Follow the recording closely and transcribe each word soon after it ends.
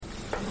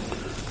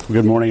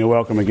Good morning and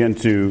welcome again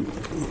to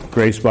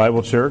Grace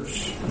Bible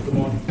Church. Good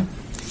morning.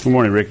 Good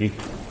morning, Ricky.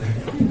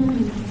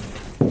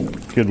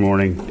 Good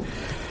morning.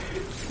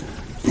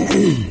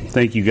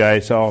 Thank you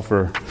guys all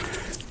for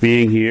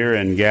being here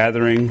and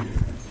gathering.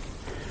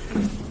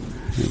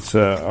 It's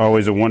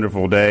always a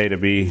wonderful day to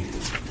be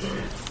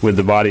with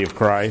the body of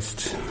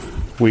Christ.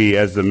 We,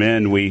 as the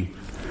men, we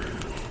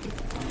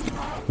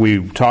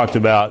talked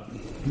about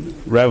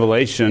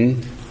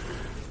Revelation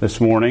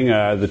this morning,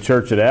 the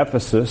church at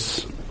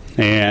Ephesus,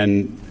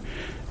 and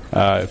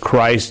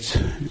Christ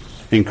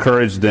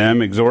encouraged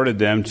them, exhorted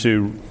them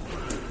to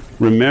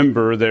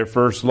remember their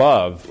first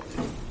love.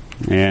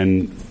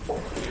 And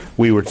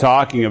we were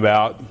talking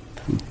about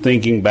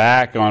thinking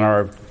back on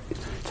our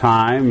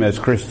time as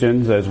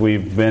Christians, as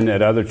we've been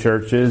at other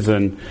churches,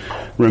 and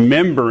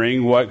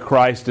remembering what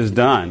Christ has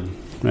done,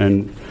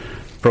 and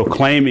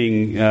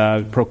proclaiming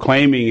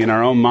in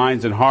our own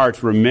minds and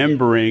hearts,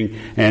 remembering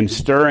and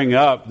stirring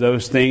up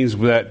those things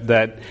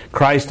that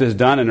Christ has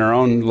done in our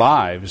own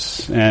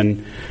lives,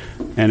 and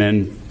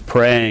then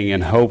praying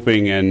and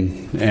hoping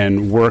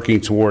and working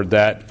toward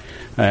that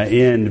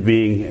end,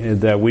 being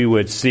that we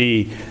would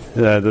see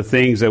the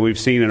things that we've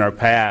seen in our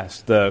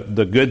past,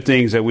 the good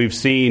things that we've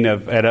seen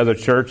at other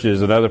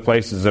churches and other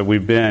places that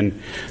we've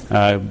been,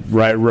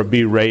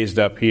 be raised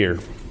up here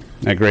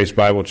at Grace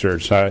Bible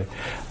Church.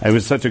 It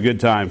was such a good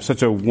time,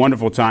 such a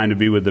wonderful time to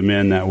be with the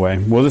men that way.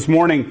 Well, this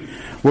morning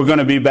we're going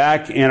to be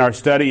back in our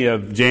study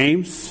of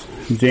James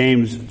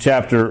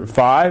chapter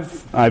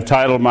 5. I've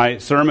titled my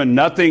sermon,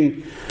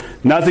 Nothing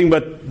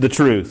But the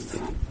Truth.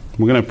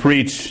 We're going to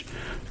preach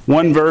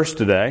one verse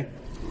today.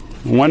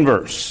 One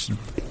verse.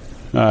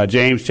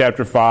 James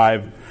chapter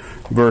 5,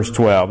 verse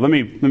 12. Let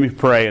me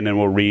pray and then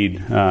we'll read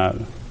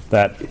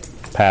that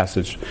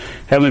passage.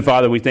 Heavenly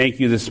Father, we thank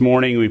you this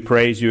morning. We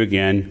praise you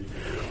again.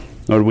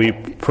 Lord, we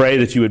pray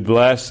that you would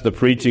bless the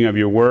preaching of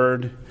your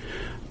word.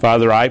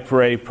 Father, I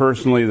pray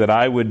personally that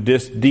I would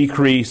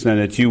decrease and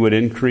that you would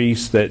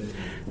increase, that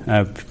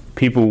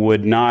people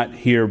would not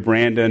hear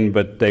Brandon,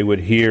 but they would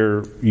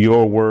hear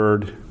your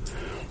word.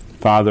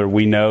 Father,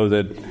 we know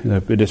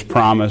that it is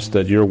promised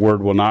that your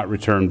word will not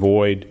return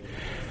void.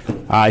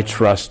 I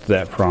trust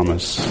that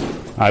promise.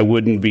 I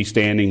wouldn't be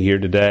standing here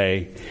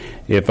today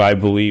if I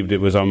believed it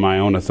was on my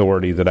own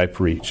authority that I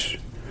preach.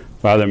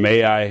 Father,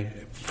 may I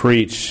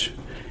preach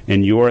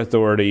in your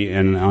authority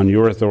and on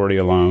your authority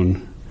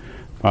alone.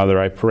 Father,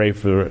 I pray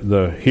for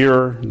the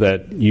hearer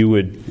that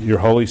your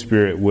Holy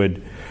Spirit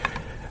would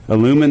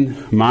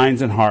illumine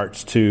minds and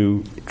hearts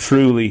to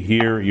truly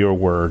hear your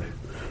word.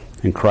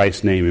 In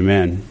Christ's name,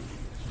 amen.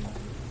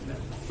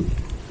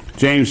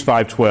 James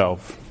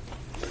 5:12.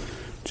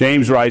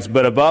 James writes,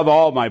 "But above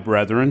all, my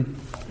brethren,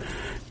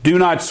 do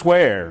not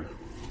swear,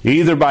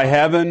 either by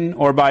heaven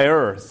or by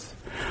earth,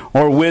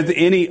 or with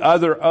any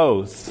other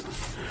oath.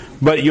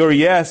 But your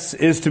yes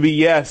is to be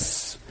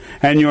yes,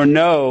 and your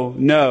no,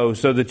 no,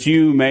 so that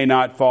you may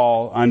not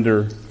fall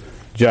under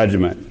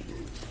judgment."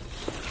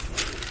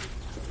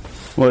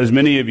 Well, as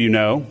many of you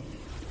know,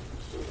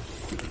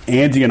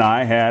 Angie and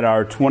I had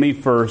our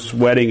 21st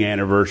wedding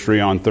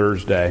anniversary on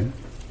Thursday.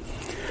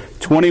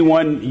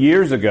 21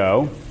 years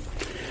ago,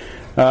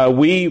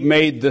 we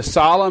made the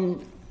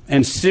solemn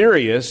and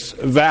serious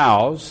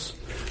vows,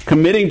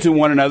 committing to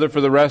one another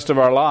for the rest of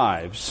our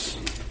lives.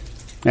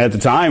 At the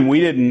time, we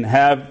didn't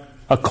have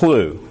a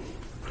clue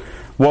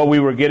what we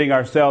were getting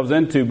ourselves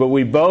into, but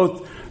we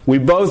both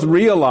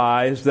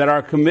realized that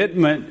our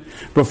commitment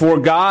before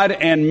God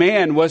and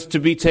man was to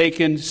be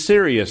taken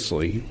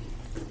seriously.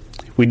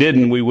 If we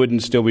didn't, we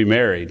wouldn't still be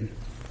married.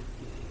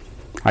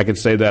 I can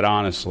say that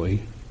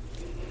honestly.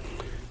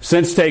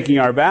 Since taking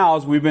our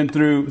vows, we've been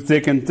through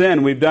thick and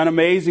thin. We've done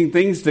amazing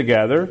things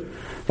together,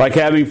 like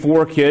having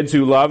 4 kids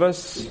who love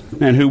us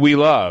and who we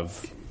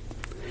love.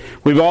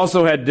 We've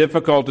also had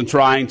difficult and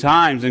trying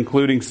times,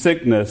 including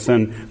sickness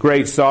and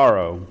great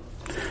sorrow.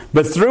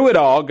 But through it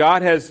all,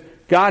 God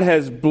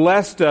has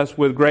blessed us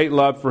with great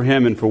love for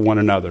Him and for one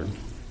another.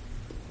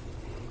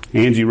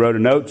 Angie wrote a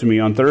note to me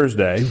on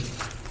Thursday.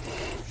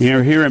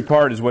 Here in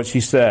part is what she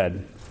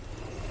said.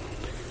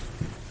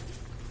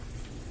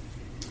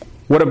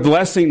 What a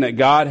blessing that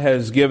God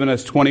has given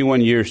us 21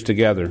 years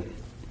together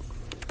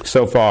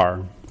so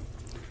far.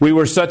 We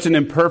were such an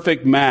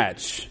imperfect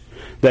match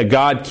that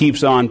God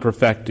keeps on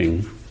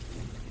perfecting.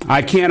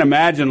 I can't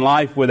imagine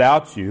life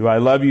without you. I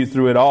love you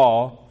through it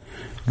all,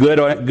 good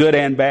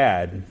and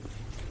bad.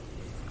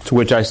 To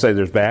which I say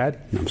there's bad?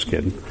 No, I'm just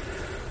kidding.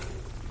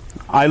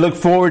 I look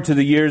forward to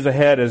the years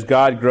ahead as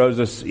God grows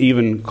us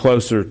even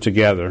closer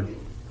together.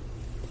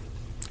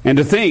 And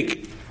to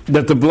think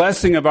that the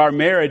blessing of our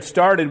marriage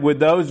started with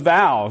those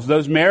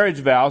marriage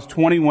vows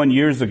 21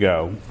 years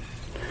ago.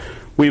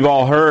 We've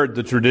all heard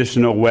the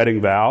traditional wedding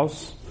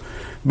vows.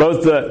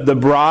 Both the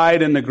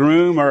bride and the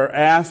groom are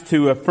asked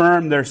to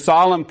affirm their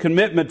solemn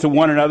commitment to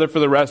one another for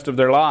the rest of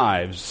their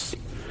lives.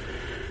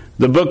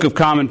 The Book of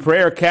Common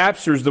Prayer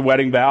captures the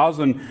wedding vows,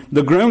 and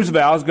the groom's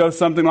vows go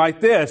something like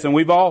this, and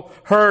we've all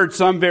heard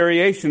some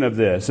variation of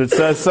this. It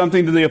says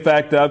something to the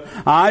effect of,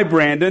 I,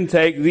 Brandon,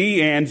 take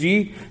thee,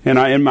 Angie, and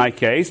in my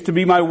case, to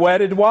be my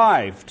wedded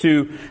wife,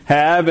 to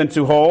have and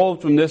to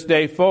hold from this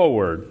day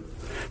forward,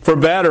 for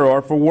better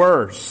or for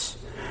worse,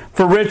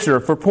 for richer,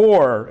 for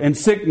poorer, in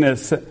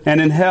sickness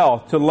and in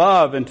health, to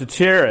love and to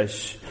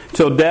cherish,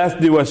 till death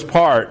do us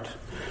part,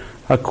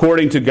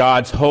 according to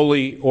God's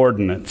holy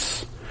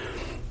ordinance.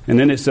 And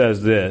then it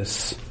says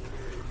this.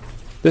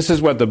 This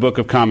is what the Book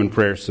of Common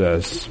Prayer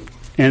says.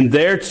 And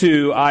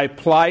thereto I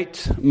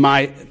plight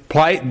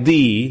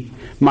thee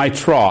my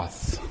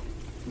troth.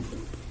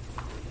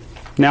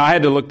 Now I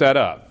had to look that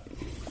up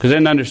because I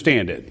didn't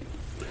understand it.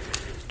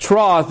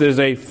 Troth is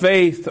a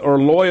faith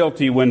or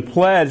loyalty when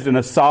pledged in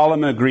a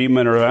solemn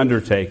agreement or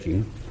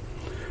undertaking.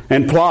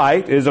 And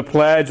plight is a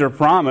pledge or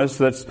promise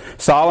that's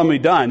solemnly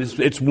done.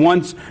 It's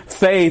one's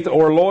faith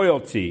or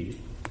loyalty.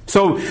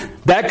 So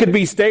that could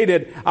be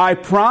stated, I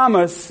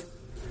promise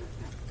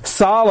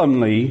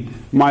solemnly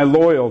my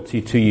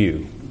loyalty to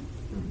you.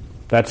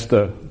 That's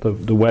the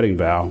wedding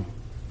vow.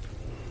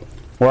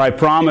 Or I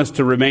promise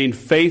to remain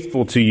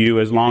faithful to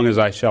you as long as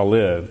I shall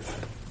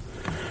live.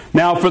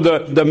 Now for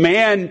the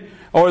man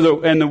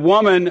and the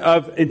woman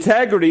of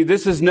integrity,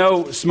 this is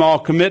no small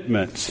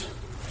commitment.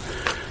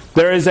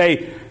 There's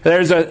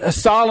a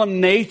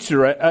solemn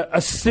nature,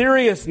 a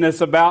seriousness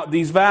about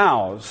these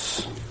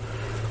vows.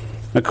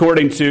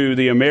 According to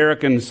the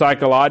American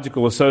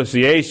Psychological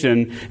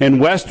Association, in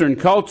Western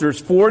cultures,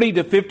 40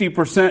 to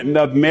 50%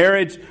 of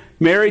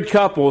married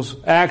couples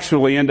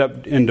actually end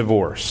up in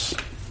divorce.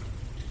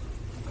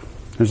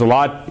 There's a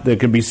lot that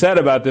could be said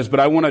about this,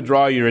 but I want to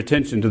draw your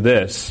attention to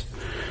this.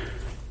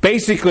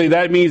 Basically,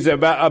 that means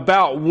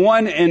about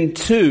 1 in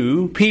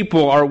 2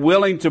 people are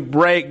willing to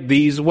break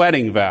these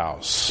wedding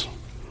vows,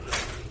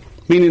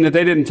 meaning that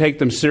they didn't take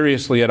them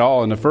seriously at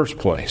all in the first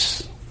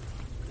place.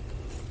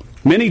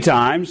 Many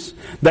times,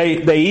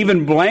 they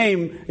even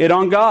blame it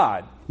on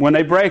God when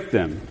they break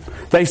them.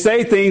 They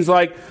say things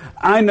like,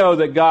 I know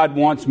that God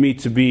wants me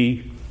to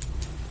be,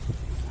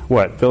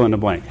 what? Fill in the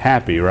blank.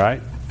 Happy,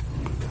 right?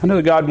 I know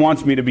that God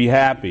wants me to be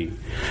happy.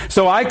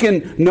 So I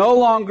can no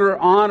longer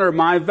honor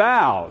my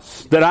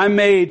vows that I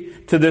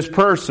made to this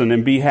person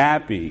and be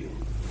happy.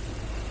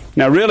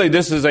 Now, really,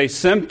 this is a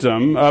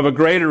symptom of a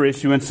greater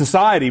issue in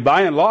society.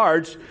 By and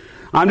large,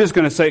 I'm just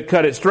going to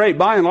cut it straight.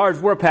 By and large,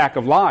 we're a pack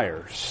of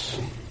liars.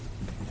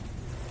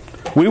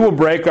 We will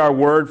break our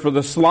word for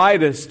the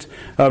slightest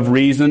of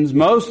reasons,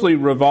 mostly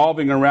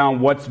revolving around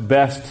what's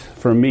best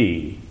for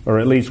me, or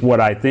at least what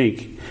I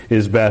think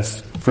is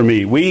best for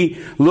me.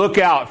 We look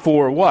out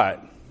for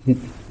what?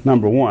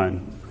 Number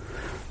one.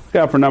 Look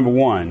out for number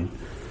one.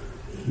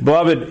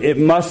 Beloved, it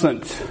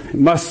mustn't,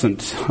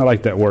 I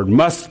like that word,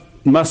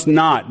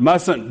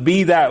 mustn't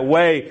be that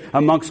way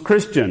amongst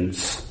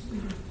Christians.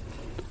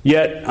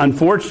 Yet,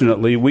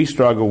 unfortunately, we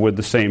struggle with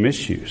the same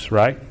issues,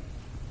 right?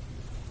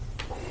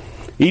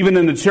 Even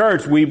in the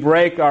church, we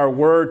break our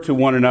word to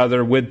one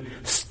another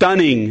with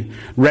stunning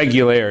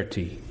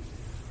regularity.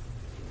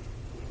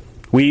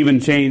 We even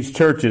change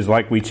churches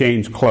like we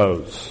change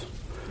clothes.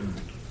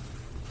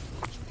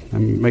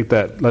 Let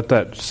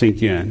that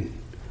sink in.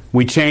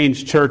 We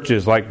change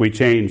churches like we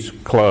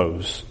change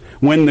clothes.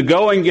 When the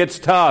going gets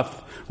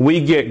tough,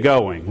 we get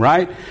going,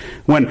 right?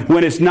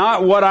 When it's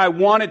not what I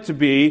want it to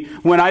be,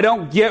 when I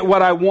don't get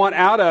what I want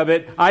out of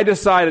it, I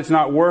decide it's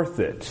not worth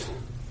it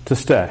to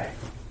stay.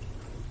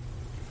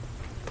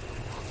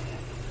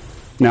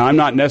 Now, I'm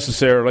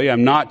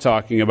not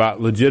talking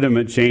about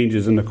legitimate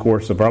changes in the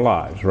course of our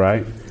lives,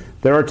 right?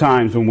 There are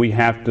times when we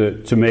have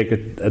to make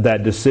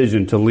that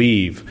decision to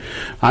leave.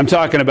 I'm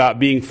talking about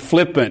being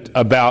flippant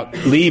about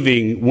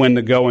leaving when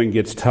the going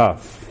gets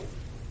tough.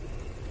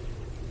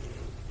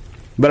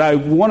 But I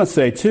want to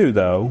say, too,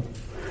 though,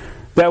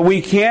 that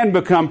we can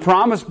become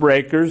promise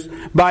breakers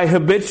by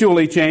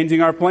habitually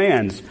changing our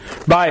plans,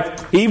 by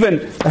even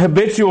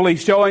habitually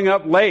showing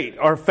up late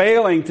or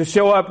failing to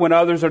show up when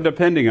others are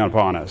depending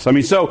upon us. I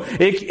mean, so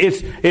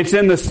it's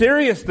in the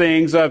serious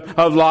things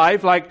of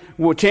life, like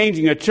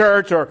changing a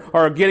church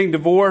or getting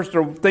divorced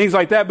or things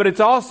like that, but it's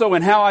also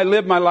in how I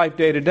live my life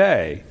day to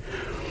day,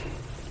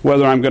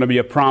 whether I'm going to be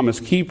a promise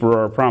keeper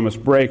or a promise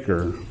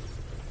breaker.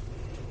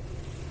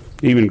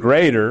 Even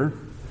greater,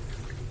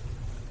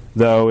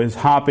 though, is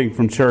hopping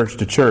from church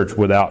to church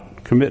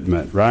without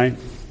commitment, right?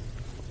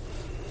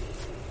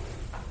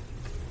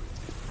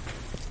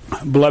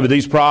 Beloved,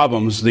 these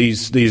problems,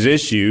 these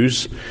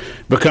issues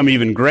become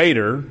even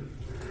greater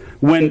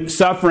when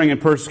suffering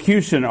and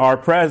persecution are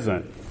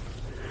present.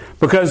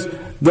 Because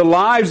the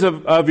lives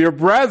of your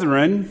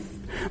brethren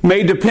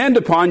may depend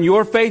upon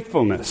your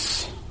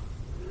faithfulness.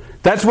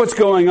 That's what's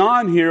going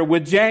on here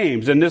with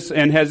James and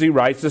as he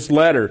writes this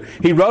letter.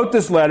 He wrote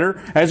this letter,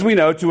 as we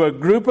know, to a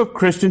group of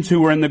Christians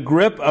who were in the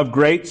grip of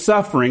great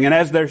suffering. And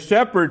as their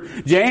shepherd,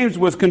 James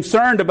was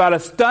concerned about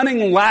a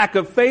stunning lack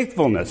of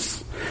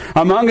faithfulness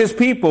among his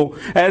people,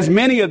 as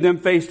many of them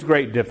faced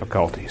great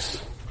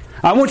difficulties.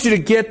 I want you to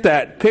get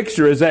that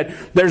picture, is that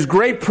there's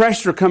great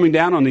pressure coming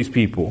down on these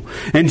people.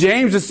 And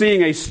James is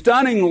seeing a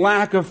stunning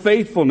lack of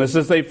faithfulness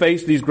as they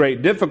face these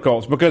great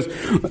difficulties,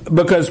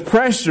 because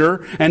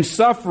pressure and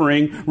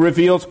suffering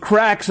reveals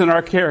cracks in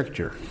our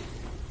character.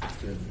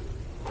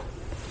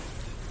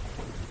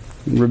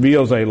 It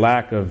reveals a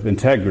lack of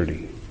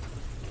integrity.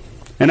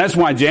 And that's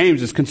why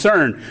James is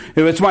concerned.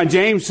 That's why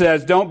James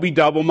says, don't be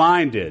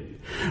double-minded.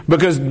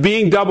 Because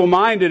being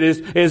double-minded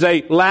is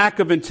a lack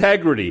of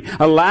integrity,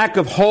 a lack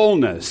of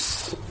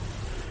wholeness,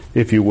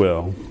 if you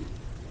will.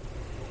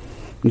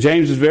 And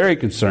James is very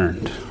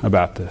concerned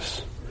about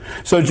this.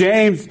 So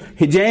James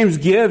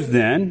gives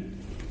then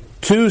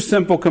two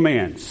simple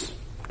commands.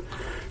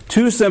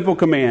 Two simple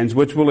commands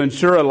which will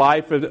ensure a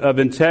life of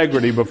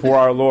integrity before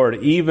our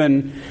Lord,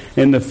 even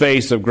in the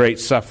face of great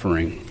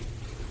suffering.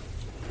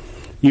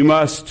 You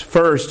must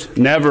first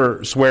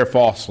never swear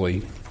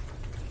falsely.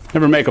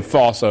 Never make a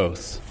false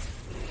oath.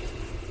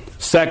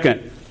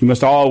 Second, you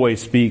must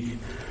always speak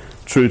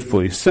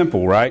truthfully.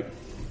 Simple, right?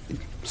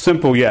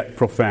 Simple yet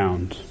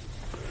profound.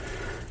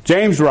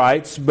 James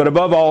writes, "But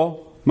above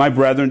all, my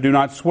brethren, do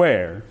not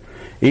swear,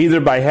 either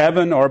by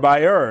heaven or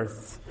by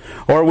earth,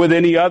 or with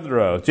any other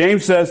oath."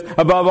 James says,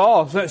 above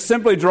all,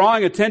 simply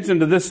drawing attention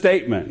to this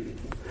statement.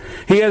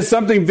 He has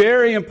something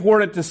very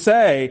important to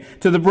say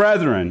to the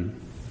brethren.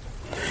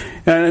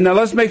 And now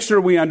let's make sure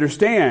we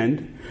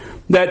understand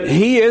that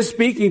he is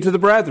speaking to the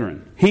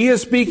brethren. He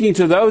is speaking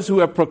to those who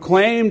have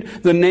proclaimed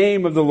the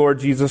name of the Lord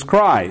Jesus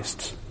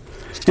Christ.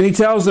 And he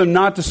tells them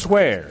not to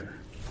swear.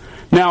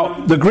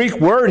 Now, the Greek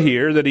word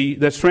here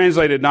that's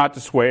translated not to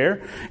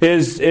swear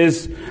is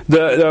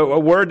a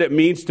word that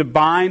means to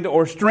bind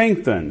or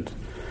strengthen.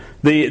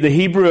 The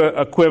Hebrew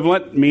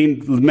equivalent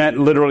meant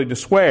literally to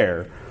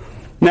swear.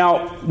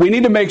 Now, we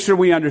need to make sure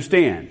we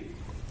understand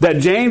that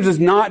James is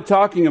not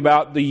talking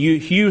about the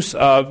use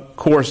of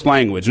coarse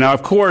language. Now,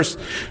 of course,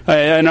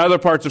 in other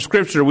parts of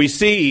Scripture, we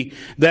see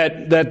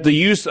that the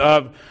use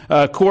of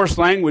coarse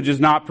language is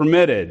not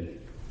permitted.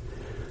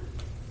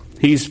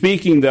 He's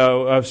speaking,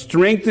 though, of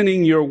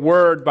strengthening your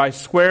word by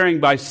swearing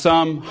by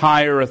some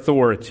higher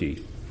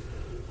authority.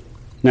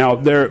 Now,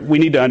 we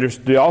need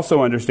to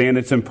also understand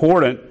it's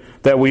important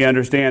that we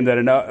understand that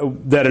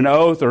an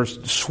oath or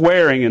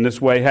swearing in this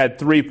way had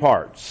three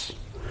parts.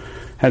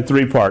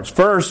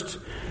 First,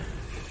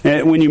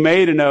 when you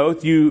made an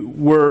oath, you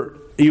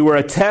were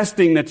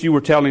attesting that you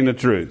were telling the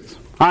truth.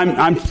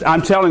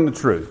 I'm telling the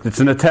truth. It's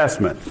an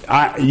attestment.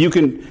 You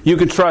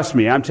can trust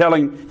me. I'm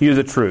telling you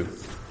the truth.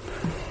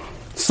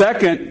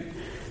 Second,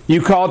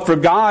 you called for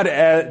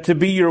God to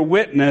be your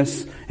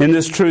witness in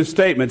this truth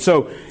statement.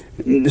 So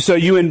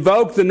you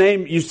invoke the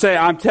name. You say,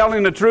 "I'm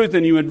telling the truth,"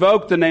 and you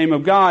invoke the name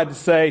of God to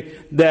say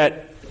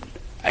that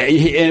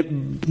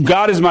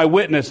God is my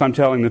witness. I'm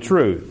telling the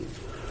truth.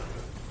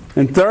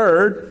 And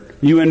third,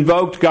 you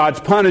invoked God's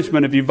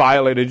punishment if you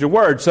violated your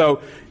word. So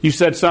you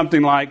said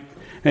something like,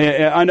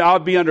 "I'll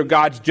be under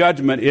God's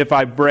judgment if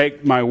I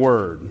break my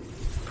word."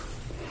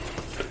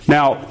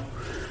 Now,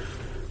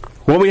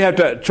 what we have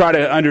to try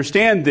to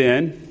understand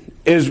then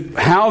is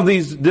how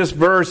this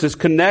verse is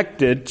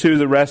connected to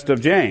the rest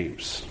of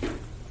James.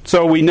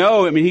 So we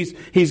know,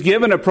 he's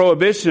given a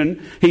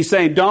prohibition. He's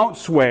saying, don't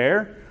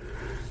swear.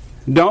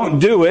 Don't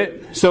do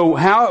it. So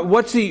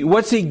what's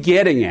he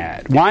getting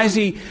at? Why is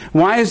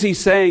he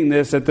saying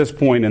this at this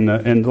point in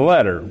the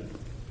letter?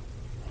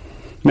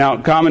 Now,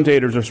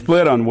 commentators are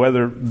split on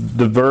whether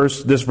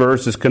this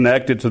verse is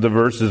connected to the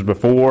verses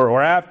before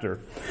or after.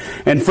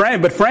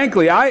 But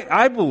frankly,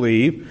 I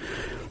believe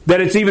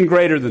that it's even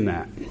greater than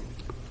that.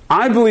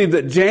 I believe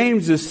that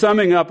James is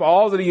summing up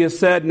all that he has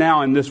said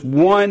now in this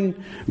one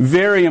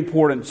very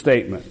important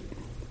statement,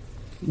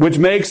 which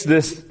makes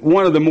this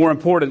one of the more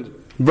important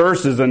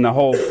verses in the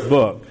whole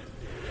book.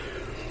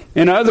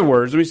 In other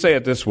words, let me say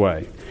it this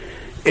way.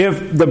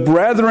 If the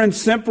brethren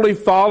simply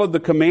followed the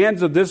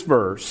commands of this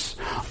verse,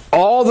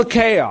 all the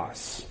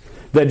chaos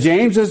that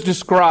James has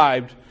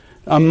described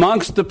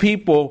amongst the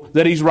people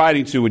that he's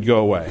writing to would go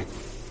away.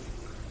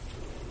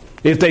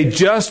 If they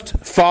just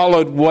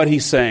followed what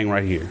he's saying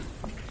right here.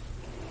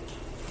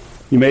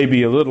 You may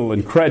be a little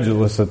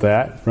incredulous at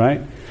that,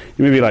 right?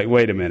 You may be like,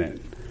 wait a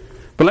minute.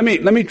 But let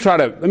me try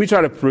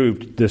to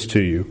prove this to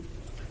you.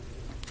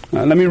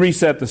 Let me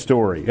reset the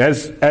story.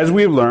 As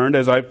we've learned,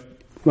 as I've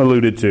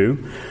alluded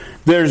to,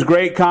 there's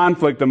great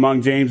conflict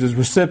among James's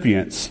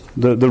recipients,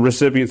 the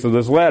recipients of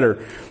this letter.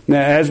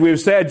 Now, as we've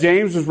said,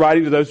 James was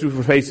writing to those who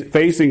were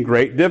facing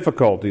great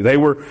difficulty. They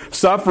were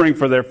suffering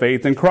for their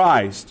faith in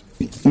Christ.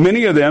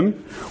 Many of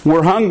them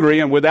were hungry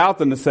and without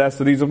the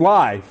necessities of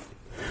life.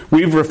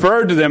 We've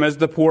referred to them as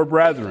the poor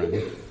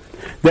brethren.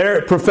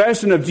 Their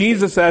profession of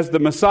Jesus as the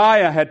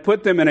Messiah had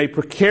put them in a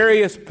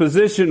precarious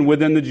position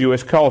within the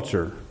Jewish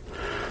culture.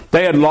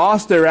 They had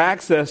lost their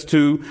access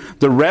to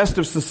the rest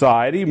of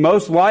society,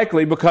 most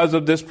likely because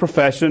of this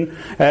profession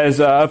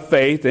of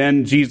faith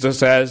in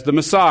Jesus as the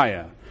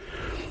Messiah.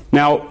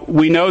 Now,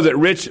 we know that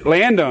rich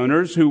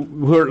landowners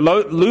who are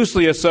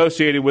loosely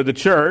associated with the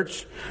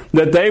church,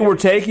 that they were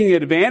taking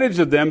advantage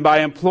of them by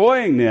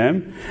employing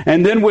them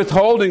and then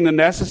withholding the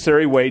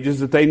necessary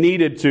wages that they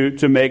needed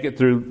to make it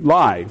through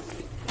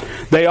life.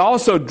 They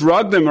also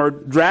drugged them or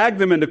dragged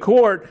them into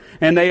court,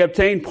 and they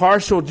obtained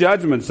partial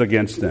judgments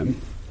against them.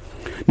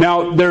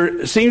 Now,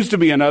 there seems to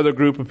be another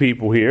group of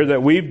people here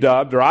that we've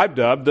dubbed, or I've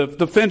dubbed,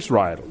 the fence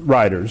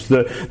riders.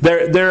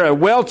 They're a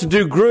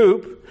well-to-do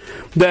group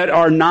that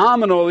are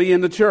nominally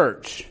in the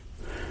church.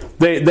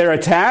 They're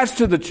attached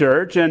to the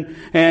church, and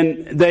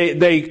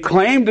they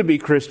claim to be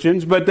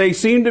Christians, but they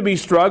seem to be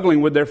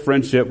struggling with their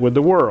friendship with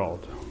the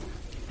world.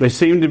 They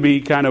seem to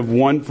be kind of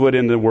one foot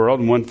in the world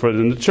and one foot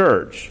in the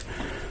church.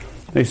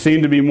 They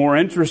seem to be more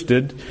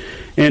interested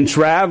in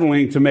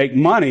traveling to make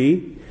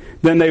money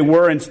than they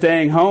were in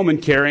staying home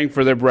and caring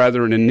for their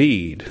brethren in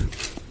need.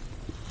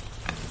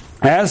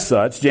 As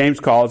such, James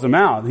calls them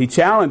out. He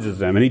challenges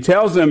them, and he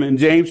tells them in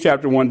James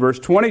chapter 1, verse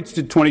 20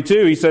 to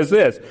 22, he says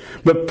this,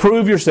 "But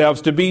prove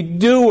yourselves to be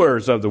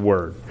doers of the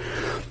word."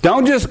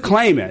 Don't just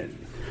claim it.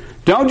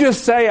 Don't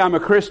just say I'm a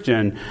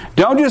Christian.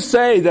 Don't just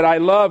say that I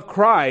love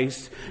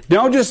Christ.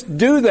 Don't just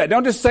do that.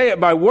 Don't just say it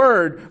by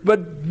word,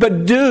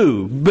 but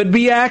do. But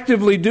be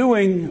actively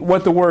doing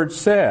what the word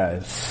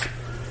says.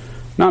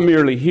 Not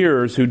merely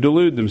hearers who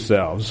delude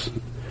themselves.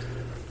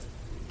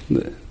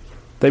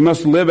 They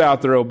must live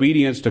out their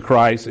obedience to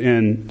Christ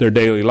in their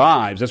daily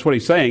lives. That's what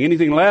he's saying.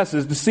 Anything less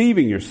is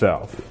deceiving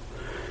yourself.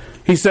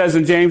 He says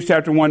in James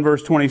chapter 1,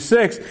 verse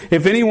 26,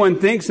 "If anyone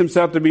thinks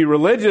himself to be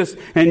religious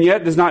and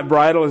yet does not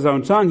bridle his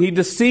own tongue, he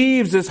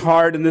deceives his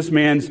heart, and this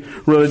man's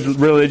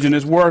religion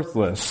is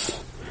worthless."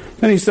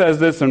 Then he says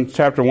this in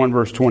chapter 1,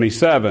 verse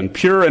 27,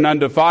 "Pure and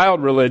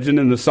undefiled religion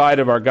in the sight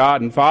of our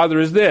God and Father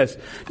is this,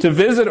 to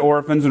visit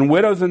orphans and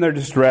widows in their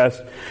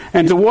distress,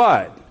 and to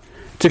what?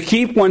 To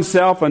keep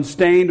oneself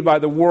unstained by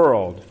the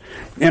world."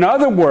 In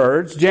other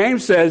words,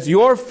 James says,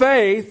 your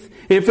faith,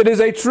 if it is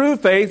a true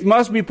faith,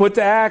 must be put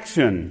to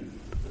action.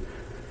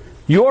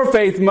 Your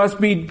faith must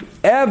be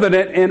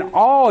evident in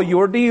all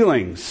your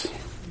dealings.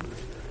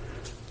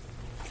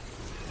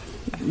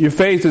 Your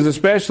faith is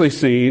especially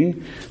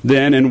seen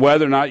then in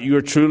whether or not you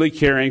are truly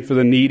caring for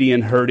the needy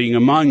and hurting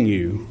among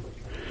you.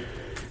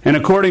 And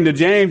according to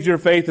James, your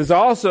faith is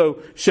also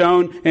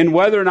shown in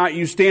whether or not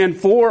you stand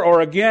for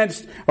or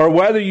against, or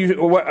whether you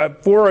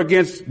for or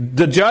against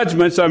the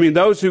judgments. I mean,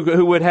 those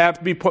who would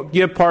have to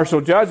give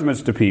partial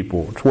judgments to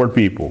people, toward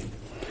people,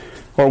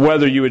 or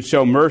whether you would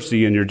show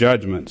mercy in your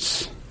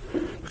judgments.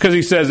 Because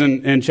he says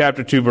in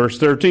chapter 2, verse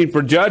 13,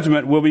 "For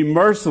judgment will be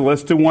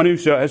merciless to one who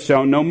has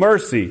shown no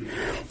mercy,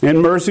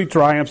 and mercy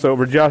triumphs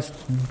over just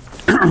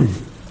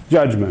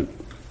judgment."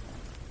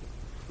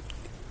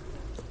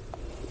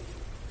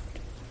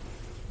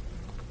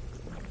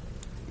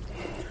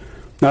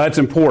 Now that's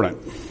important,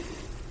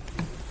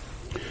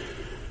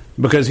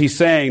 because he's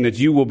saying that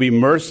you will be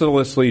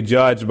mercilessly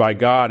judged by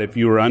God if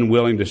you are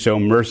unwilling to show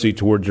mercy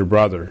towards your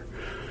brother,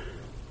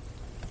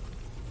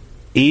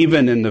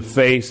 even in the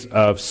face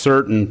of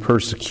certain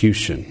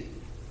persecution.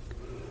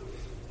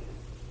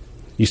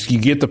 You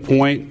get the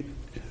point?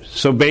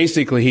 So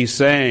basically he's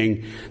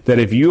saying that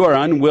if you are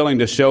unwilling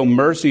to show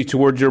mercy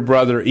towards your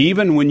brother,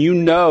 even when you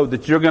know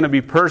that you're going to be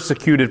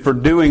persecuted for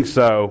doing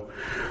so,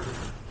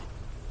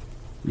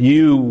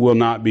 you will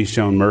not be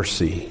shown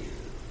mercy.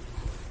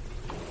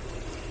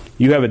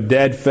 You have a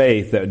dead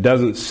faith that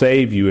doesn't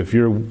save you if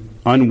you're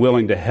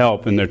unwilling to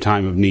help in their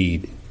time of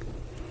need.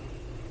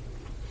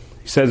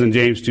 He says in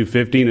James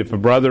 2:15, "If a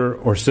brother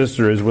or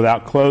sister is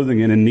without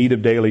clothing and in need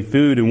of daily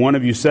food, and one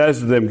of you says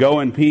to them, 'Go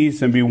in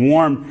peace and be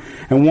warmed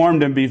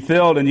and be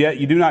filled,' and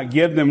yet you do not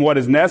give them what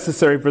is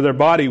necessary for their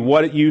body,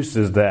 what use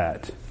is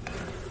that?"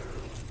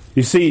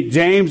 You see,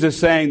 James is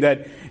saying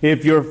that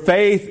if your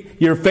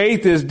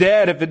faith is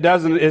dead if it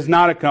is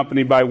not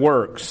accompanied by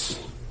works.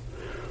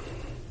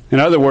 In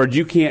other words,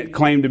 you can't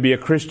claim to be a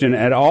Christian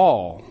at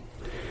all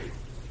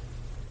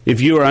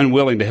if you are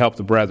unwilling to help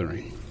the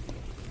brethren.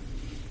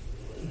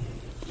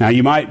 Now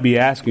you might be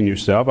asking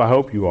yourself, I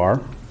hope you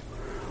are,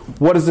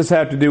 what does this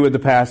have to do with the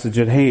passage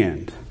at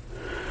hand?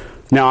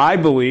 Now I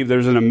believe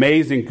there's an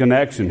amazing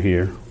connection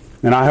here,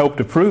 and I hope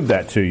to prove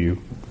that to you.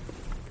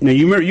 Now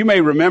you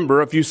may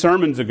remember a few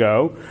sermons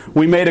ago,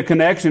 we made a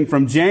connection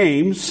from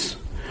James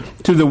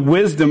to the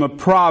wisdom of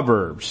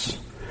Proverbs,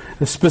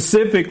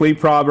 specifically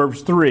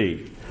Proverbs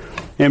 3.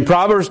 In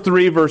Proverbs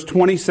 3, verse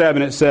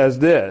 27, it says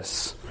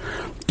this,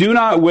 "Do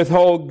not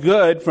withhold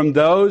good from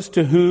those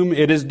to whom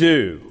it is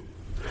due,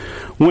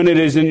 when it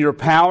is in your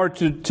power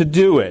to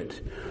do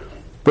it."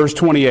 Verse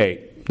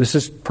 28. This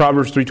is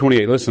Proverbs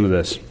 3:28. Listen to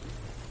this.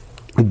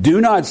 "Do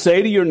not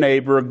say to your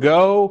neighbor,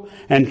 'Go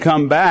and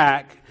come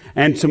back,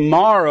 and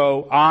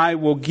tomorrow I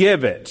will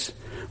give it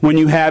when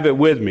you have it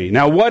with me.'"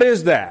 Now what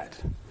is that?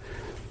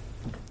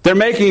 They're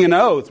making an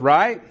oath,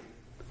 right?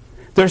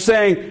 They're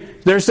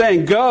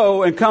saying,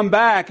 "Go and come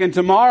back, and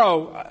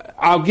tomorrow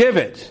I'll give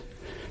it.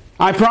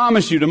 I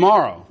promise you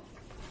tomorrow."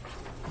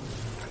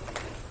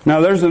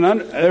 Now there's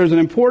an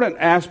important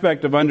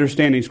aspect of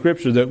understanding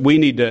Scripture that we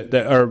need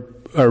to,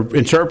 are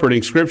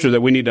interpreting Scripture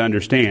that we need to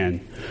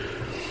understand.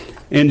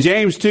 In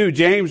James 2,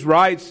 James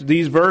writes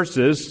these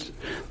verses,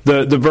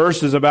 the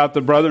verses about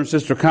the brother and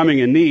sister coming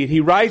in need.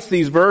 He writes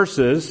these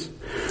verses,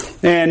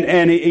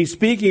 and he's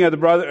speaking of the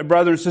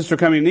brother and sister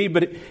coming in need,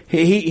 but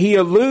he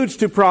alludes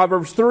to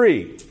Proverbs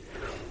 3.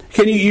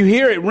 Can you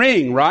hear it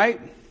ring,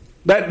 right?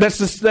 That's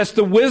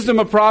the wisdom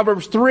of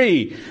Proverbs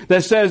 3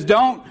 that says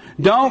don't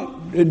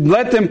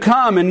let them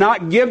come and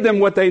not give them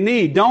what they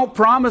need. Don't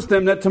promise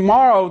them that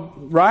tomorrow,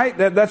 right?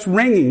 That's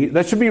ringing.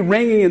 That should be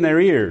ringing in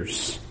their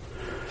ears.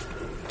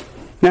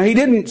 Now, he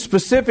didn't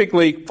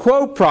specifically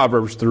quote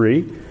Proverbs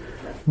 3,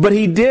 but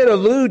he did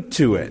allude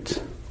to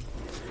it.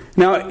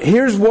 Now,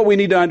 here's what we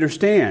need to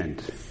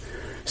understand.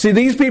 See,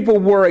 these people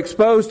were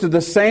exposed to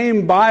the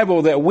same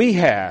Bible that we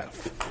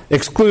have,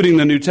 excluding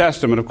the New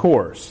Testament, of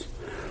course.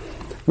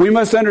 We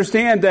must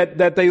understand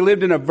that they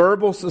lived in a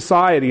verbal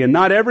society, and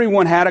not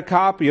everyone had a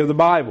copy of the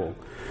Bible.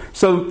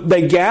 So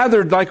they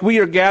gathered like we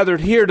are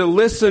gathered here to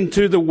listen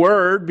to the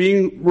Word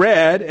being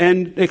read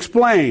and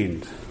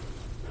explained,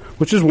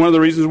 which is one of the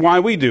reasons why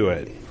we do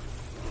it.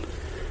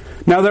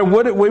 Now,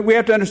 we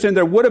have to understand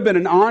there would have been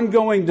an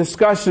ongoing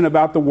discussion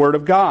about the Word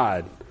of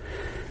God.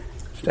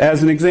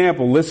 As an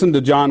example, listen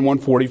to John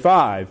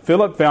 1:45.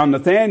 Philip found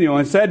Nathanael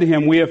and said to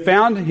him, "We have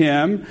found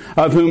him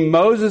of whom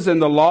Moses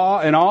and the law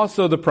and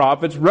also the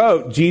prophets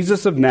wrote,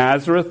 Jesus of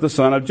Nazareth, the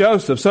son of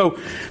Joseph."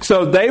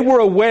 So they were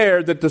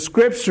aware that the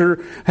Scripture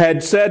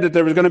had said that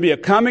there was going to be a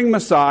coming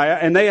Messiah,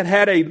 and they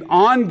had an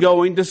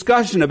ongoing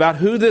discussion about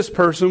who this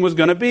person was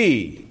going to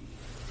be.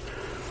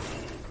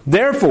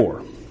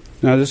 Therefore,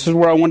 now this is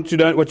where I want you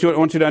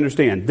to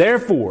understand.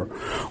 Therefore,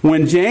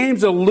 when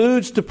James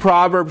alludes to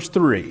Proverbs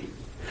 3,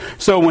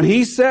 so when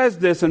he says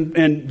this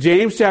in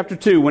James chapter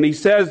 2, when he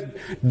says,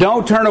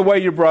 don't turn away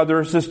your brother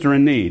or sister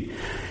in need,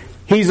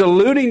 he's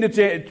alluding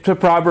to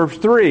Proverbs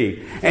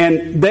 3.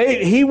 And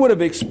he would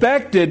have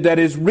expected that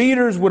his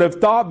readers would have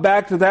thought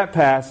back to that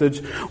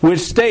passage,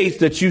 which states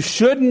that you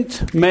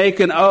shouldn't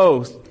make an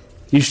oath.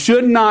 You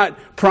should not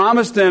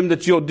promise them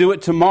that you'll do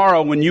it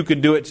tomorrow when you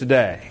could do it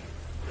today.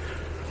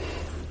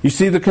 You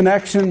see the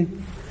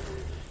connection?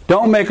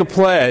 Don't make a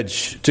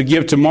pledge to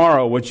give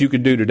tomorrow what you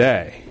could do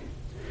today.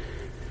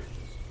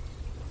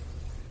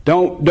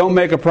 Don't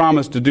make a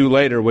promise to do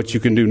later what you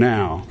can do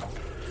now.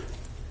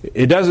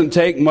 It doesn't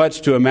take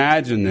much to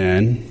imagine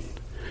then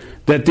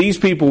that these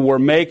people were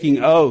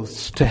making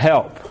oaths to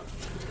help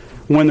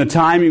when the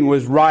timing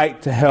was right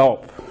to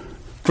help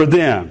for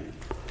them.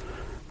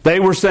 They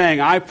were saying,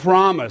 I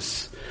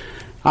promise,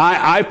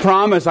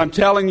 I'm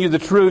telling you the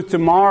truth,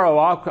 tomorrow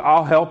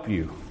I'll help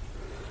you.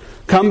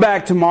 Come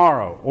back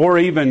tomorrow, or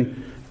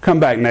even come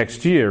back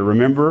next year.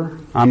 Remember,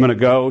 I'm going to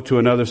go to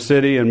another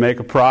city and make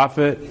a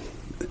profit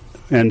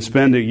and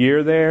spend a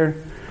year there.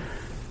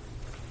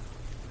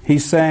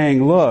 He's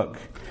saying, look,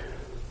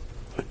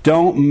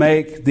 don't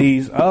make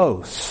these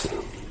oaths.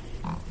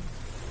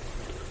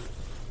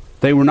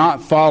 They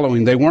weren't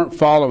following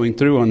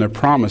through on their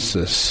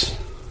promises.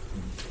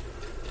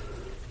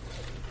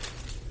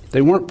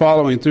 They weren't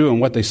following through on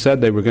what they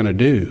said they were going to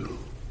do.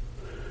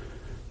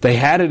 They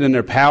had it in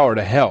their power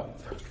to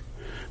help,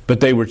 but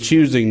they were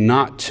choosing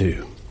not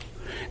to.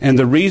 And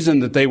the reason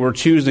that they were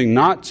choosing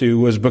not to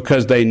was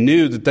because they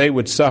knew that they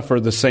would suffer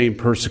the same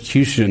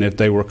persecution if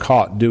they were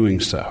caught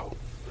doing so.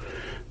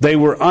 They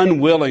were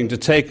unwilling to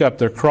take up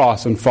their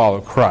cross and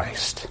follow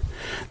Christ.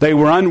 They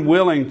were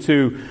unwilling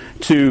to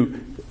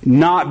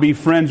not be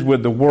friends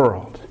with the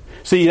world.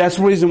 See, that's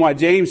the reason why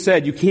James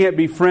said you can't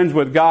be friends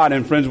with God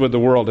and friends with the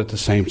world at the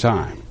same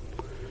time.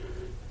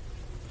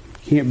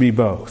 You can't be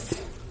both.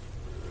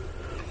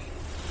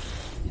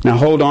 Now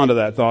hold on to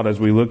that thought as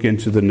we look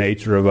into the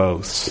nature of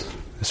oaths,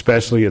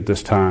 especially at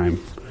this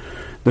time.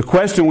 The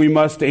question we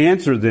must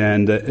answer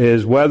then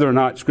is whether or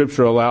not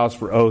Scripture allows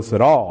for oaths at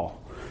all.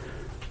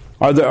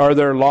 Are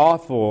there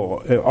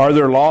lawful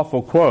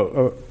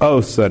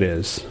oaths, that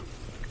is?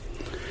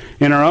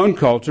 In our own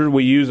culture,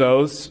 we use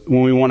oaths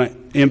when we want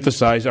to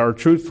emphasize our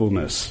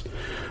truthfulness.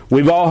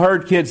 We've all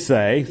heard kids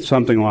say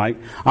something like,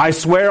 "I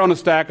swear on a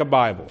stack of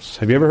Bibles."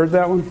 Have you ever heard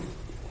that one?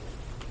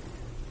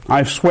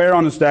 I swear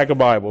on a stack of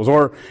Bibles.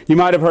 Or you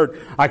might have heard,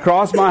 "I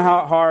cross my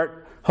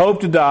heart,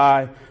 hope to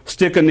die,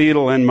 stick a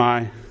needle in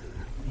my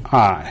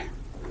eye."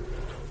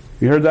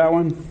 You heard that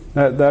one?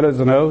 That is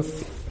an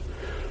oath.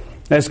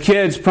 As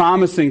kids,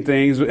 promising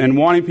things and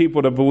wanting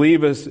people to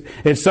believe us,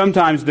 it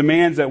sometimes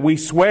demands that we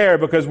swear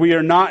because we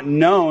are not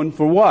known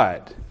for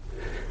what?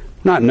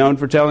 Not known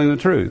for telling the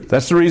truth.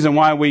 That's the reason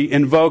why we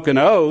invoke an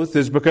oath,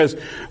 is because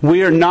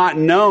we are not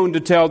known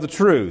to tell the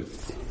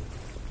truth.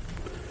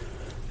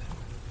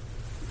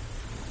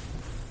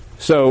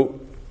 So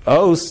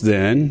oaths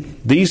then,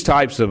 these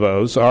types of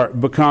oaths are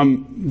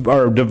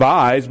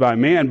devised by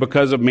man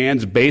because of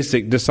man's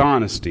basic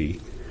dishonesty.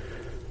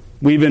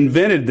 We've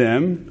invented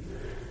them,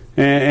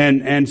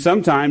 and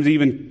sometimes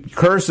even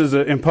curses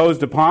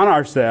imposed upon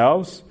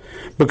ourselves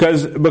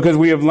because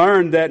we have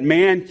learned that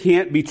man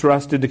can't be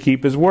trusted to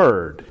keep his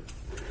word.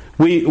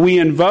 We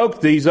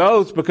invoke these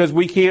oaths because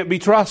we can't be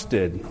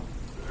trusted.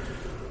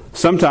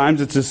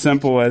 Sometimes it's as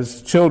simple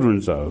as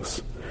children's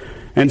oaths.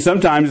 And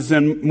sometimes it's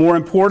in more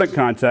important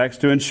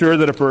context to ensure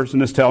that a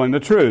person is telling the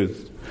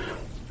truth.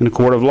 In a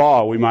court of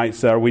law, we might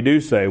say, or we do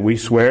say, we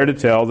swear to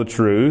tell the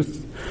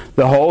truth,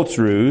 the whole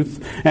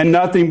truth, and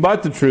nothing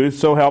but the truth,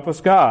 so help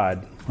us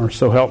God, or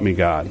so help me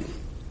God.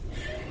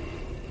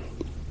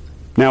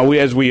 Now,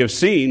 as we have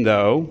seen,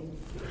 though,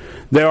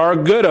 there are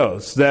good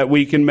oaths that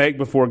we can make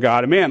before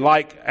God and man,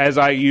 like, as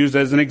I used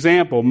as an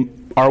example,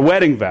 our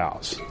wedding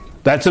vows.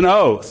 That's an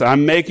oath.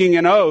 I'm making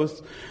an oath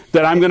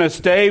that I'm going to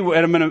stay,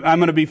 and I'm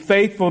going to be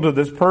faithful to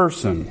this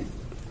person.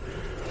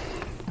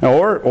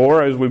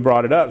 Or, as we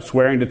brought it up,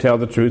 swearing to tell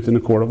the truth in the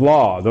court of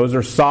law. Those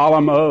are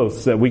solemn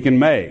oaths that we can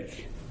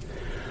make.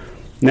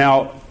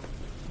 Now,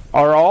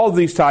 are all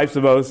these types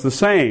of oaths the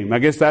same? I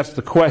guess that's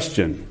the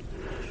question.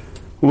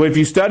 Well, if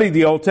you study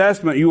the Old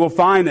Testament, you will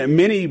find that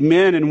many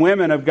men and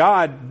women of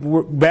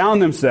God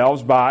bound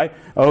themselves by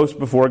oaths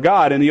before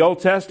God. In the Old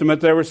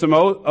Testament, there were some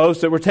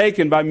oaths that were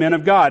taken by men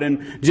of God.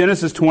 In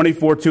Genesis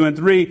 24, 2 and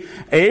 3,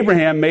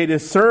 Abraham made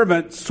his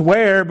servant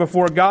swear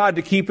before God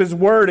to keep his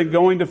word in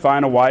going to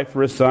find a wife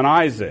for his son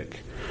Isaac.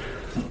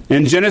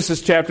 In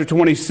Genesis chapter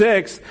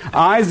 26,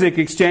 Isaac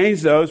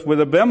exchanged oaths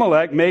with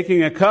Abimelech,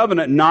 making a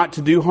covenant not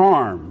to do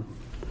harm.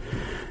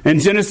 In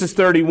Genesis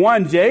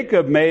 31,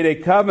 Jacob made a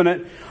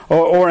covenant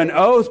or an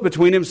oath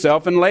between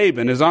himself and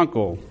Laban, his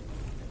uncle.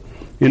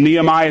 In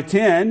Nehemiah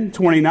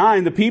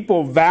 10:29, the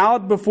people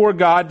vowed before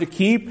God to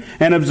keep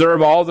and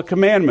observe all the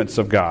commandments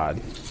of God.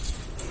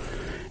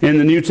 In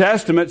the New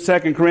Testament,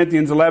 2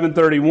 Corinthians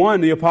 11:31,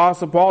 the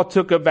Apostle Paul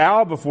took a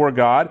vow before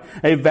God,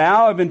 a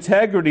vow of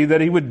integrity that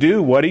he would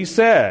do what he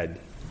said.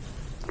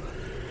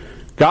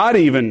 God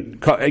even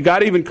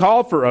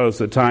called for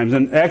oaths at times.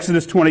 In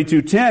Exodus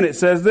 22:10, it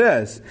says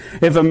this: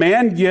 if a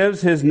man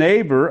gives his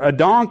neighbor a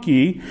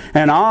donkey,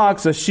 an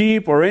ox, a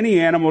sheep, or any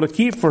animal to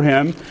keep for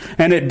him,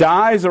 and it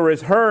dies or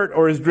is hurt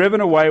or is driven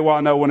away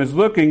while no one is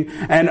looking,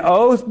 an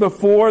oath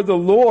before the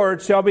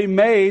Lord shall be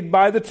made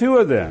by the two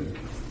of them.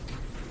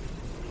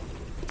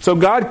 So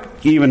God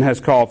even has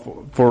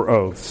called for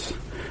oaths.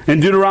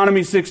 In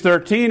Deuteronomy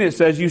 6:13, it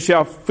says, you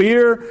shall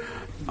fear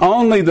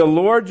only the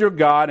Lord your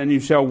God, and you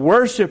shall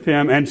worship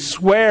him and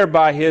swear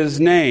by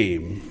his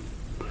name.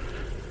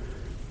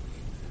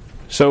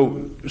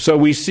 So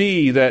we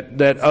see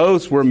that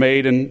oaths were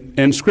made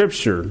in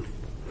Scripture.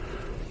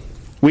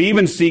 We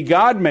even see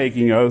God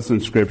making oaths in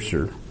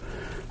Scripture.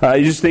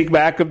 You just think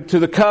back to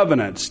the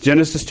covenants.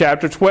 Genesis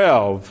chapter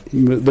 12,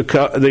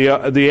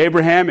 the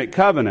Abrahamic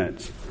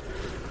covenant.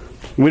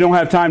 We don't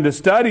have time to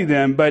study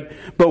them, but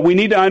we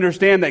need to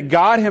understand that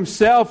God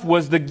himself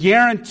was the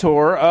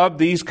guarantor of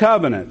these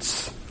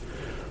covenants.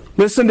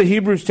 Listen to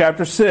Hebrews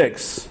chapter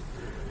 6,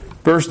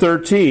 verse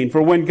 13.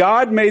 For when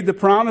God made the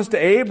promise to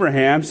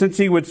Abraham, since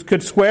he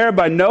could swear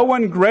by no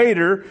one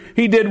greater,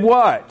 he did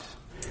what?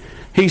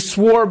 He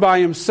swore by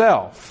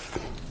himself.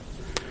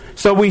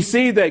 So we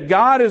see that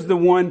God is the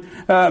one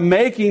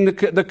making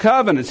the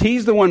covenants.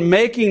 He's the one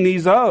making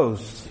these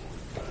oaths.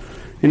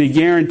 And he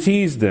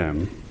guarantees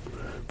them.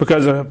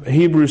 Because of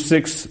Hebrews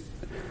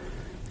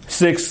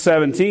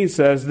 6:17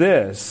 says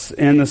this: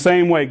 in the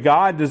same way,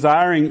 God,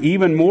 desiring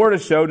even more to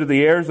show to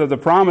the heirs of the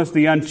promise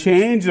the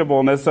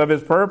unchangeableness of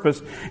his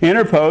purpose,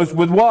 interposed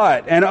with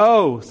what? An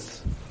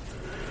oath.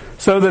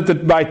 So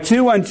that by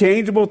two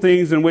unchangeable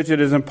things in which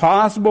it is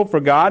impossible for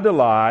God to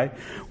lie,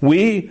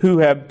 we who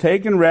have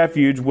taken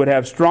refuge would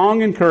have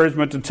strong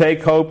encouragement to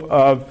take hold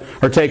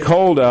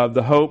of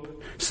the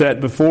hope set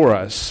before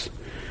us.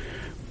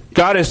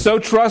 God is so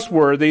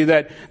trustworthy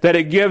that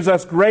it gives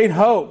us great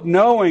hope,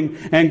 knowing,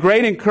 and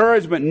great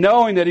encouragement,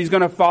 knowing that he's going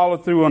to follow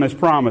through on his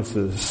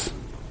promises.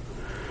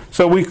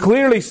 So we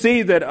clearly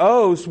see that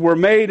oaths were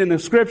made in the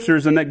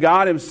Scriptures, and that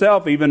God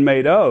himself even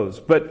made oaths.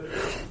 But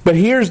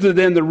here's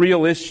then the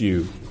real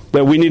issue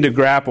that we need to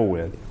grapple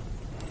with.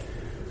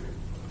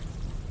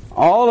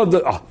 All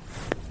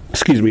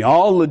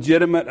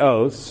legitimate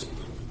oaths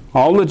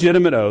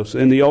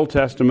in the Old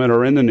Testament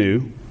or in the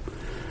New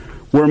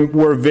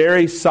were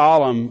very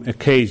solemn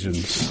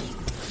occasions.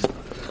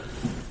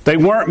 They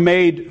weren't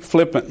made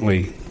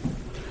flippantly.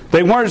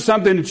 They weren't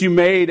something that you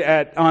made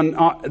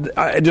on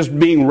just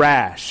being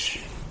rash.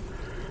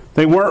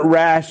 They weren't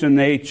rash in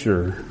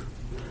nature.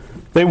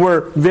 They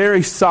were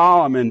very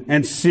solemn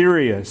and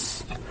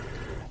serious.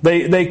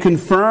 They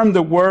confirmed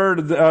the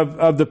word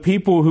of the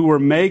people who were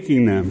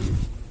making them.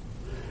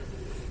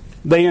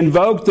 They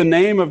invoked the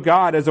name of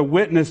God as a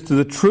witness to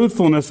the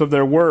truthfulness of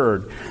their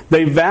word.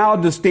 They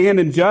vowed to stand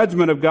in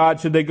judgment of God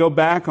should they go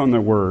back on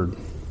their word.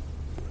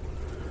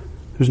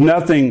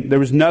 There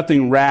was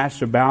nothing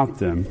rash about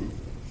them.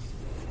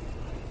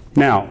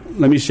 Now,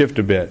 let me shift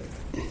a bit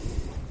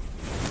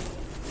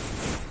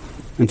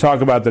and talk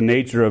about the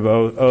nature of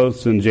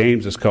oaths in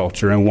James's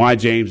culture and why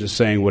James is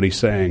saying what he's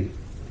saying.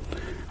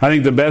 I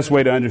think the best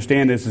way to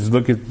understand this is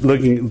look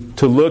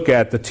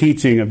at the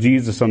teaching of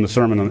Jesus in the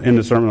Sermon on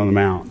the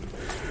Mount.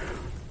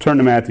 Turn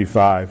to Matthew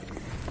 5.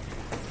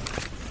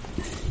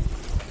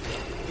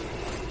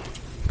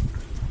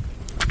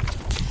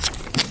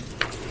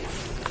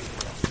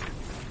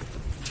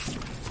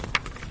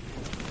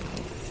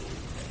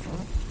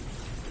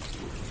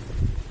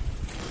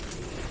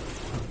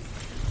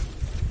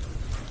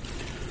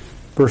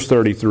 Verse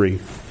 33.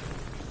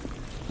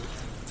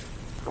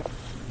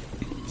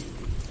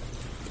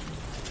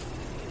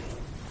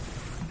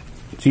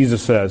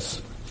 Jesus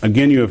says,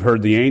 "Again you have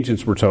heard the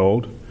ancients were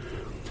told,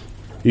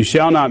 you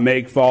shall not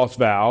make false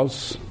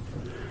vows,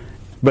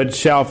 but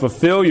shall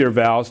fulfill your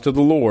vows to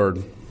the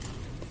Lord."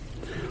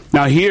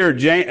 Now here,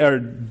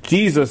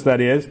 Jesus,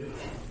 that is,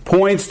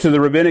 points to the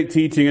rabbinic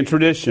teaching and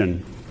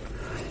tradition.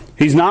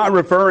 He's not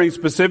referring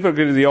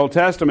specifically to the Old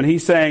Testament.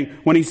 He's saying,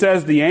 when he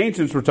says the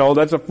ancients were told,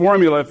 that's a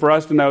formula for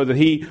us to know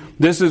that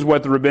this is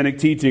what the rabbinic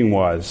teaching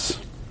was.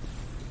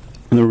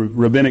 The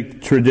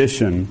rabbinic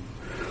tradition.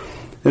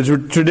 The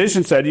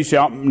tradition said, you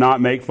shall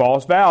not make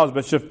false vows,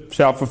 but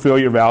shall fulfill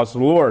your vows to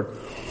the Lord.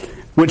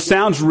 Which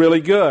sounds really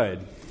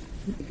good.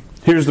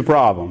 Here's the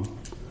problem.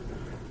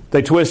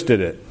 They twisted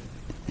it.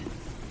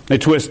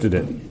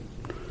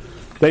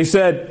 They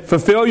said,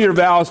 fulfill your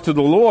vows to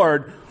the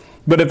Lord,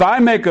 but if I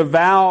make a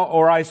vow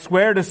or I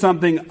swear to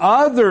something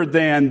other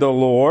than the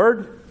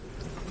Lord,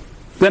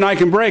 then I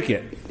can break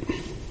it.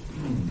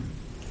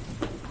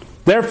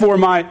 Therefore,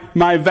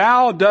 my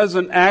vow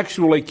doesn't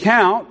actually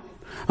count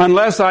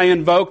unless I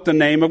invoke the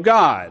name of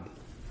God.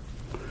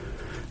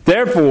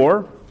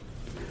 Therefore,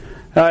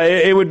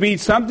 it would be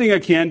something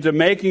akin to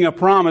making a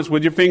promise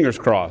with your fingers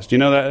crossed. You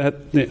know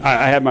that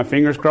I have my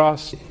fingers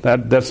crossed?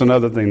 That's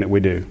another thing that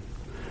we do.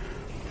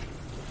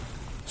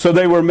 So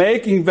they were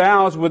making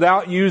vows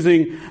without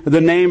using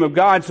the name of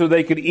God, so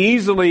they could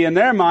easily, in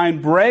their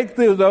mind, break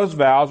those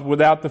vows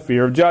without the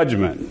fear of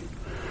judgment.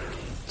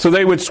 So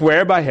they would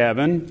swear by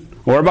heaven,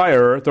 or by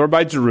earth, or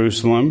by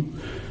Jerusalem.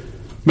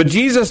 But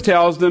Jesus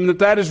tells them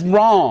that is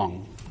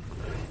wrong.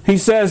 He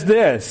says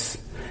this.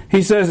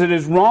 He says it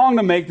is wrong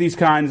to make these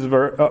kinds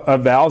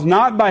of vows,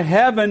 not by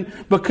heaven,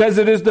 because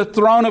it is the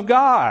throne of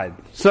God.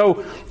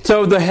 So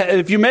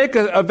if you make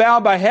a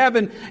vow by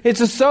heaven, it's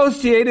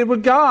associated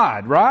with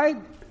God, right?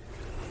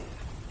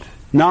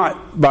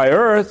 Not by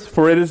earth,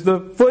 for it is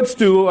the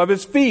footstool of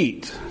His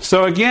feet.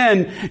 So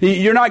again,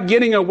 you're not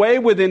getting away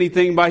with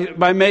anything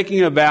by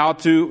making a vow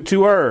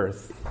to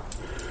earth.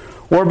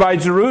 Or by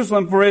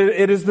Jerusalem, for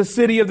it is the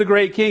city of the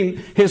great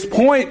King. His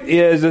point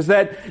is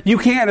that you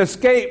can't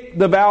escape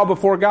the vow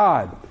before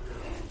God.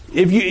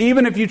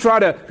 Even if you try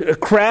to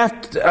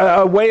craft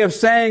a way of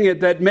saying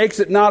it that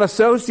makes it not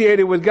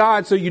associated with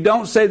God, so you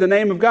don't say the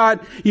name of God,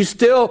 you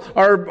still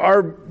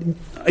are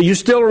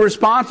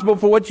responsible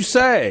for what you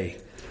say.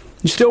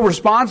 You're still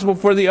responsible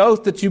for the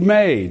oath that you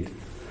made.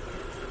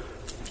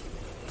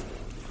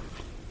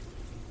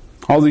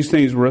 All these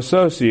things were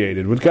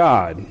associated with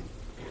God.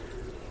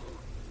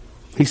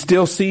 He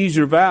still sees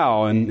your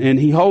vow, and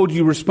He holds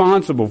you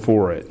responsible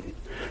for it.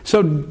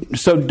 So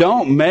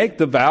don't make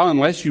the vow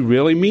unless you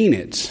really mean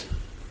it.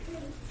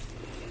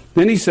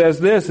 Then He says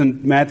this in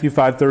Matthew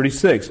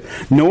 5:36,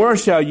 "Nor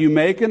shall you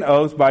make an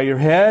oath by your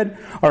head,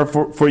 or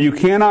for you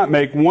cannot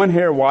make one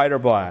hair white or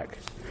black."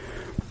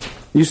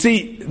 You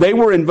see, they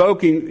were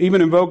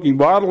invoking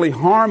bodily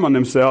harm on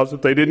themselves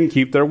if they didn't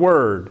keep their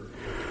word.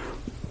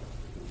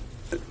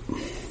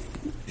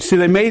 See,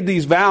 they made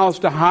these vows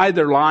to hide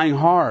their lying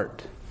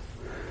heart.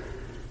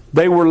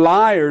 They were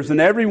liars, and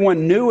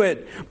everyone knew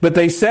it, but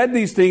they said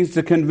these things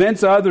to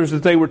convince others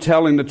that they were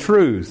telling the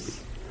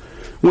truth.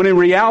 When in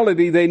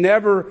reality, they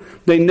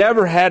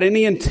never had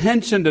any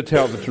intention to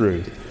tell the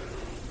truth.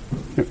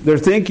 Their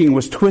thinking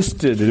was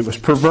twisted and it was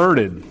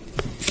perverted.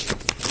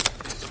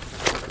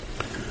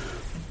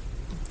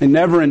 They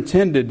never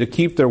intended to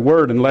keep their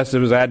word unless it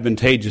was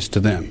advantageous to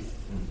them.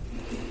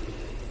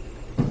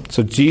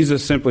 So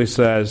Jesus simply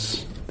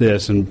says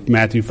this in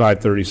Matthew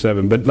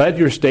 5:37, "But let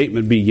your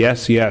statement be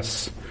yes,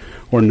 yes,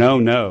 or no,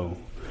 no.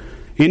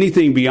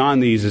 Anything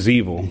beyond these is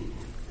evil."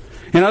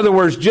 In other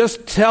words,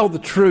 just tell the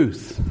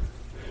truth.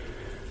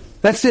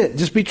 That's it.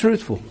 Just be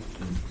truthful.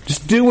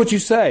 Just do what you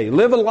say.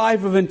 Live a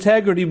life of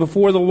integrity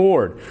before the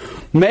Lord.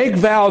 Make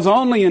vows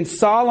only in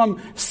solemn,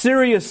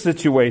 serious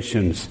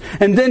situations.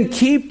 And then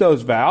keep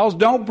those vows.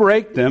 Don't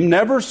break them.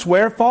 Never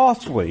swear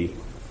falsely.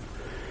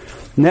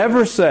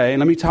 Never say,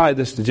 let me tie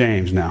this to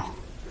James now.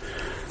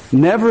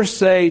 Never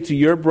say to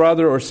your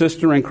brother or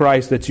sister in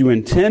Christ that you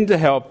intend to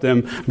help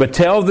them, but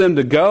tell them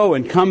to go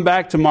and come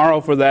back tomorrow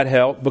for that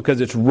help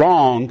because it's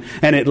wrong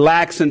and it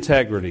lacks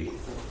integrity.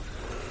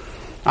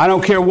 I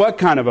don't care what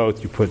kind of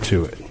oath you put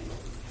to it.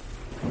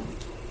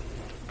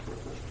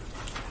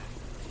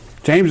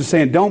 James is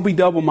saying, don't be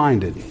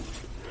double-minded.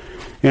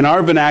 In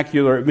our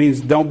vernacular, it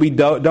means don't be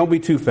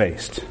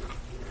two-faced.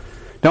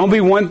 Don't be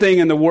one thing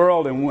in the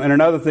world and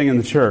another thing in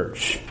the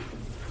church.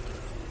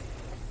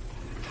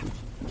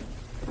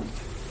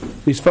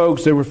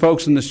 There were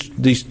folks in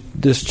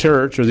this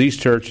church or these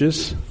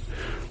churches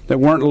that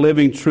weren't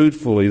living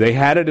truthfully. They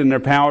had it in their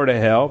power to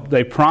help.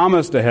 They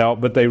promised to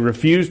help, but they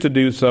refused to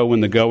do so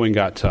when the going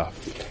got tough.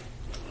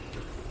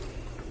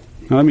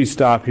 Now, let me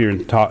stop here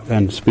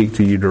and speak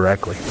to you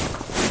directly.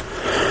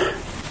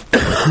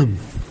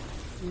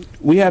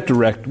 We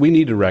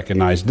need to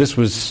recognize this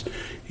was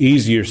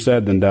easier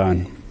said than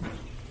done.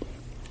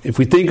 If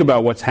we think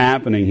about what's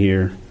happening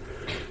here,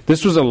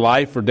 this was a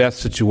life or death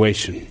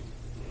situation.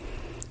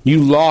 You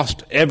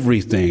lost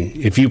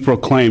everything if you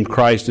proclaimed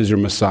Christ as your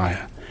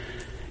Messiah.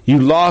 You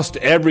lost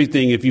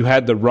everything if you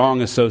had the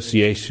wrong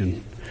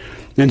association.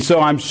 And so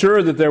I'm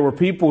sure that there were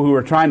people who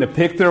were trying to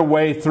pick their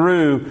way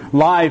through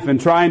life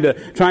and trying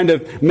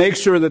to make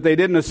sure that they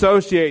didn't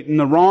associate in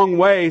the wrong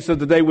way so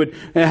that they would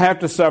have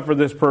to suffer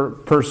this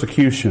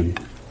persecution.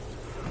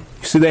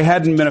 You see, they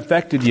hadn't been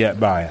affected yet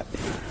by it.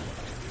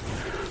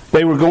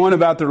 They were going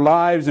about their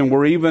lives and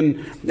were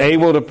even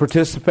able to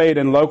participate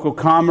in local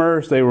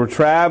commerce. They were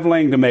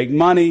traveling to make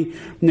money,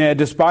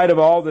 despite of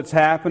all that's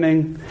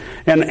happening.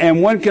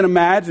 And one can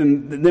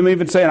imagine them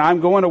even saying, I'm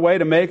going away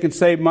to make and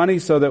save money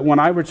so that when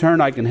I return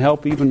I can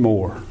help even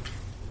more.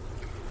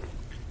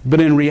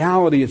 But in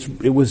reality,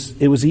 it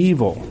was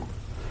evil.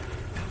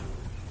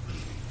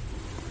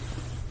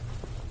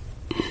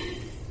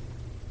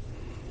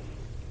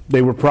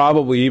 They were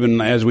probably even,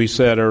 as we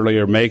said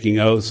earlier, making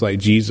oaths like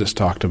Jesus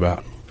talked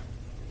about.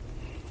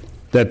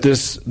 That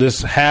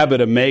this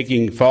habit of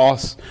making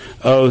false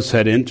oaths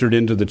had entered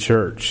into the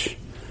church.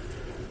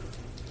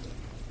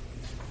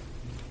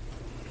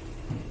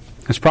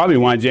 That's probably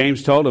why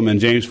James told them in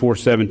James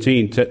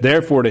 4:17,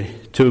 therefore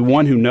to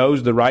one who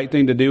knows the right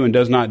thing to do and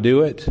does not do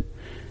it,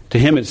 to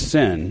him it's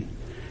sin.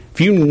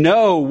 If you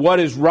know what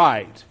is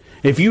right,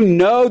 if you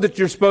know that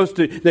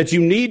that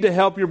you need to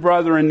help your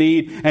brother in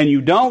need and you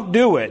don't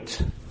do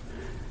it,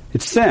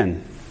 it's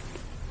sin.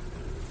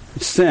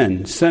 It's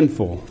sin,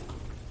 sinful.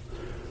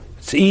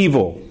 It's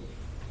evil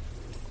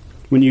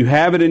when you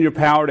have it in your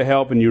power to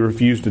help and you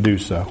refuse to do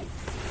so.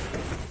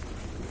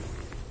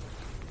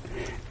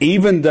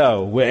 Even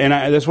though, and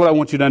that's what I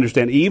want you to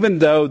understand, even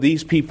though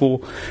these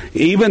people,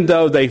 even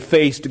though they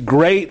faced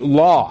great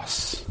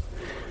loss,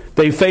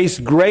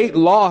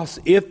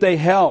 if they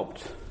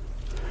helped,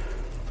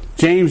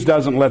 James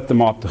doesn't let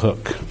them off the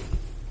hook.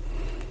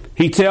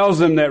 He tells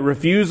them that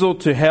refusal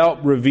to help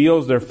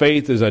reveals their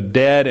faith is a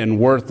dead and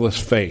worthless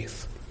faith.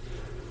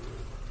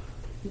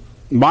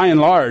 By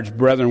and large,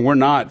 brethren, we're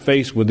not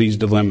faced with these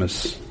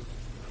dilemmas.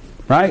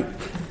 Right?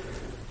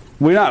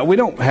 We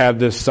don't have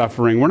this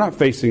suffering. We're not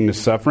facing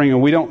this suffering,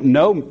 and we don't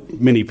know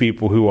many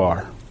people who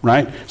are.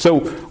 Right?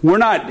 So we're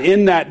not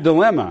in that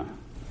dilemma.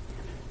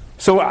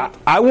 So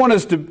I want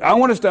us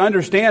to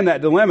understand that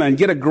dilemma and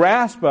get a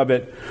grasp of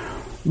it.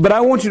 But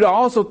I want you to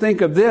also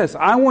think of this.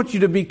 I want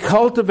you to be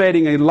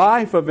cultivating a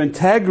life of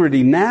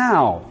integrity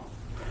now.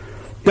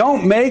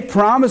 Don't make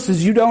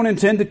promises you don't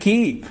intend to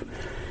keep.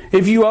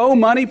 If you owe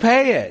money,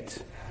 pay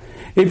it.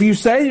 If you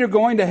say you're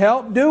going to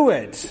help, do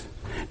it.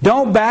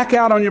 Don't back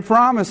out on your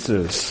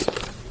promises.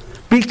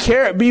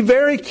 Be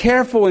very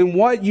careful in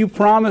what you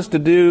promise to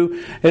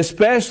do,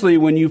 especially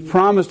when you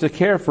promise to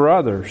care for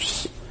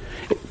others.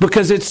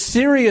 Because it's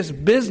serious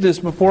business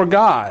before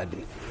God.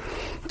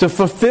 To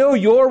fulfill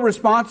your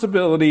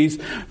responsibilities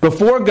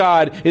before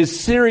God is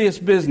serious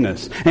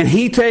business. And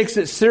He takes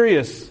it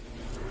serious.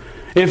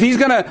 If He's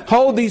going to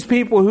hold these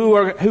people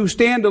who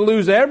stand to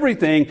lose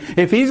everything,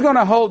 if He's going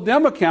to hold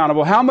them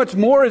accountable, how much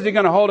more is He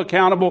going to hold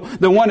accountable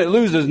the one that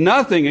loses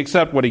nothing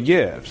except what He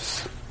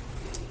gives?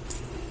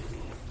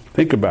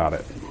 Think about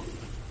it.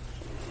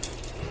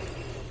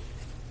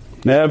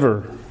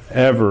 Never,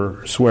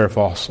 ever swear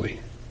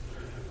falsely.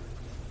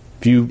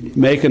 If you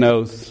make an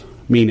oath,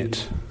 mean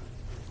it.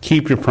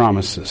 Keep your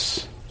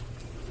promises.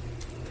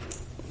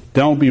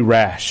 Don't be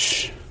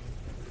rash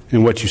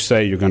in what you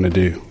say you're going to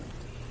do.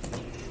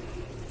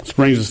 This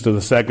brings us to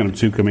the second of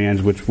two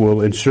commands, which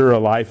will ensure a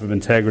life of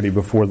integrity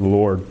before the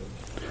Lord.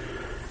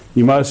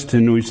 You must,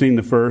 and we've seen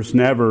the first,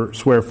 never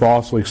swear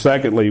falsely.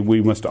 Secondly,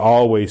 we must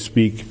always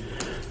speak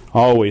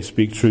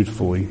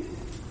truthfully.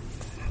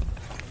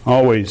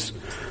 Always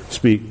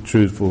speak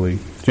truthfully.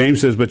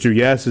 James says, but your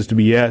yes is to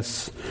be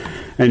yes,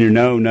 and your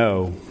no,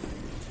 no.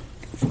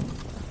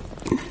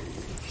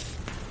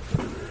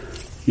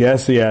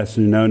 Yes, yes,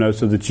 and no, no,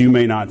 so that you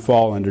may not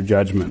fall under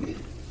judgment.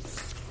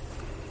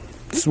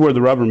 This is where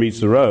the rubber meets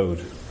the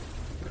road.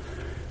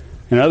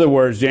 In other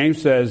words,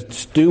 James says,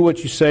 just do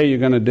what you say you're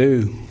going to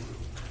do.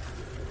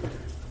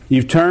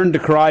 You've turned to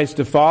Christ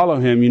to follow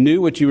Him. You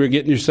knew what you were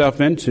getting yourself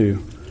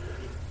into.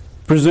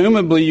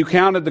 Presumably, you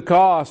counted the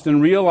cost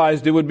and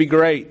realized it would be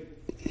great.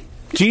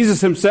 Jesus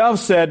Himself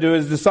said to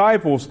His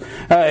disciples,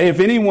 if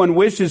anyone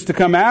wishes to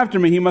come after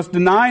me, he must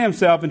deny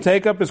himself and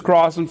take up his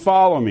cross and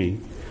follow me.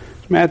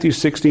 Matthew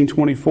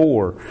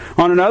 16:24.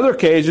 On another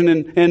occasion,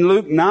 in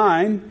Luke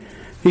 9,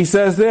 He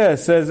says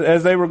this,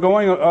 as they were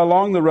going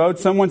along the road,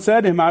 someone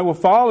said to Him, I will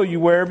follow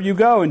you wherever you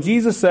go. And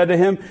Jesus said to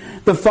him,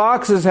 the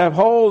foxes have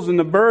holes and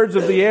the birds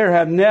of the air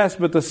have nests,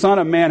 but the Son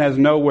of Man has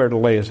nowhere to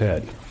lay His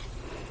head.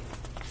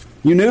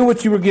 You knew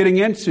what you were getting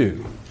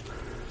into.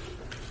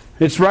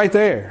 It's right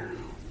there.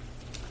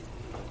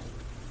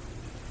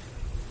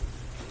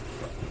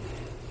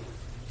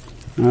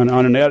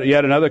 On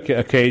yet another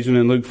occasion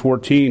in Luke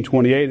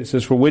 14:28, it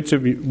says, for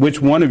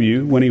which one of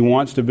you, when he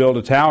wants to build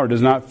a tower,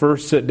 does not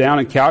first sit down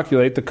and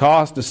calculate the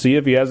cost to see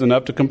if he has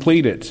enough to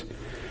complete it?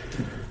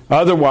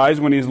 Otherwise,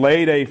 when he's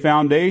laid a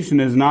foundation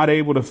and is not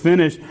able to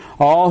finish,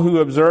 all who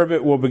observe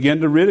it will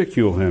begin to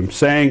ridicule him,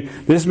 saying,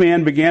 this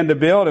man began to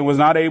build and was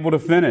not able to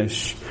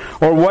finish.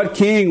 Or what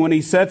king, when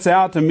he sets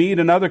out to meet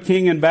another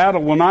king in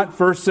battle, will not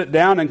first sit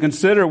down and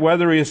consider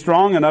whether he is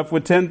strong enough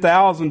with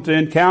 10,000 to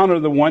encounter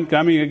the one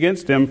coming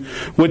against him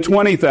with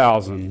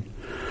 20,000?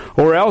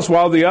 Or else,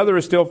 while the other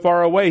is still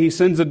far away, he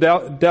sends a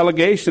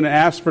delegation and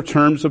asks for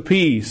terms of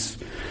peace.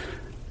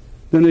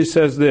 Then he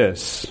says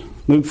this,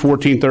 Luke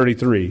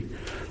 14:33.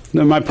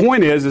 Now, my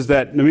point is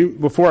that,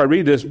 before I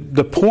read this,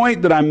 the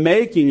point that I'm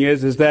making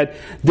is that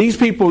these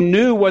people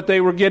knew what they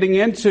were getting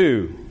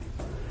into.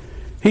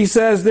 He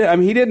says that,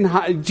 he didn't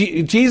hide,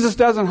 Jesus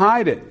doesn't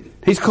hide it.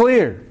 He's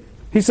clear.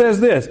 He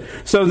says this,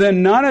 so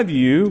then none of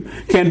you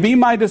can be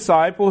my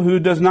disciple who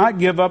does not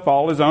give up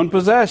all his own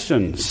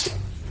possessions.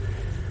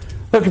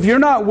 Look, if you're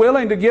not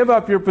willing to give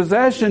up your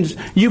possessions,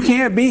 you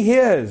can't be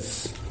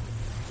his.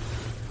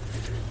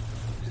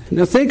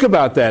 Now think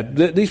about that.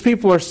 These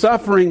people are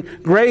suffering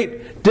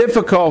great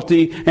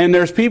difficulty, and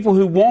there's people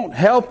who won't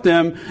help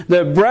them,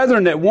 the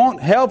brethren that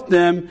won't help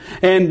them,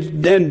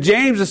 and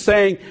James is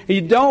saying,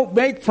 you don't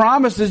make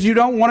promises you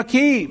don't want to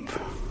keep.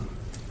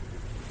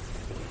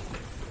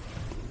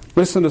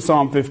 Listen to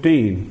Psalm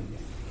 15.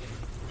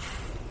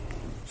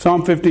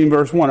 Psalm 15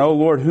 verse 1, O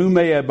Lord, who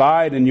may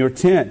abide in your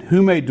tent?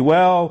 Who may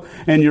dwell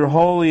in your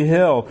holy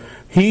hill?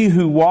 He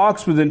who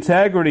walks with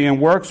integrity and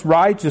works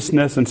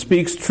righteousness and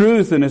speaks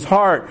truth in his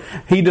heart.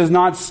 He does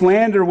not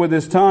slander with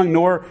his tongue,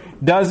 nor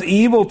does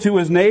evil to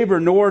his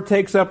neighbor, nor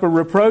takes up a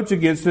reproach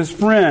against his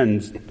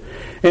friends.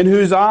 In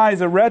whose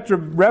eyes a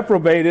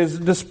reprobate is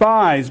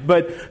despised,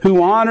 but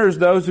who honors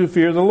those who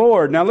fear the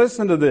Lord. Now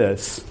listen to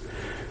this.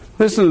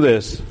 Listen to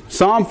this.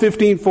 Psalm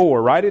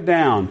 15:4. Write it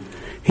down.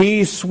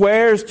 He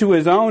swears to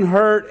his own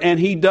hurt, and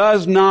he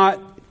does not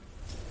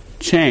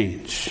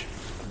change.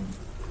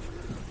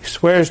 He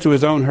swears to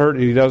his own hurt,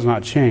 and he does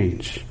not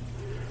change.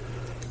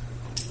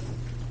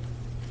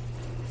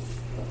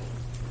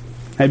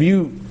 Have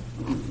you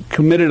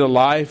committed a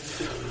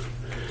life,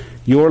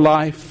 your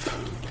life?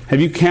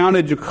 Have you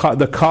counted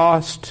the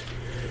cost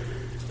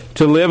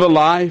to live a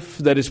life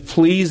that is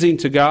pleasing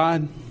to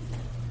God?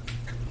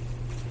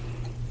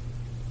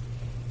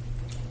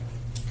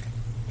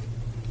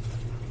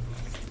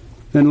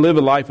 Then live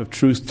a life of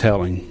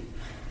truth-telling.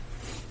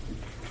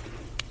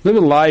 Live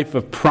a life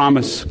of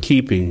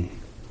promise-keeping.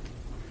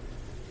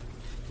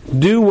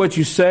 Do what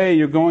you say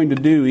you're going to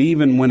do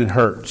even when it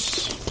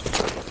hurts.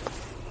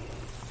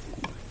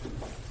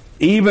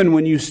 Even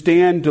when you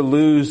stand to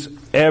lose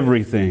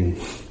everything.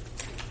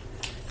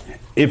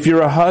 If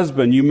you're a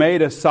husband, you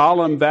made a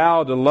solemn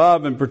vow to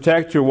love and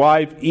protect your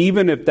wife,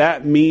 even if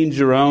that means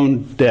your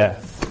own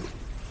death.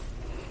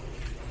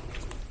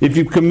 If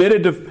you've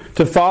committed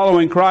to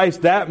following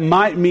Christ, that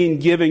might mean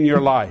giving your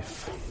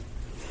life.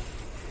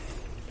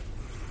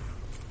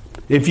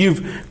 If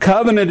you've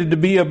covenanted to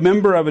be a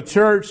member of a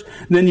church,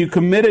 then you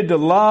committed to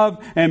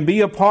love and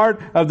be a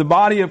part of the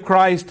body of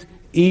Christ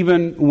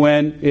even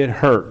when it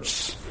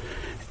hurts.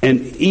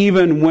 And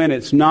even when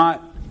it's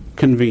not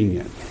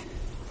convenient.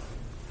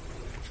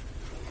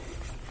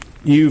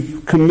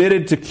 You've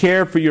committed to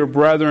care for your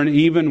brethren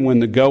even when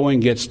the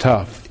going gets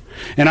tough.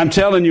 And I'm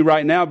telling you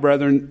right now,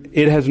 brethren,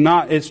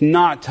 it's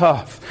not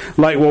tough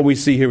like what we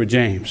see here with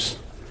James.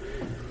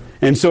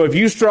 And so if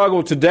you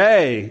struggle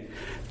today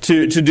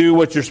to do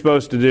what you're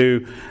supposed to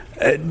do,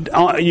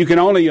 you can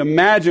only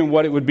imagine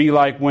what it would be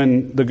like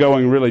when the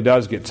going really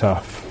does get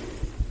tough.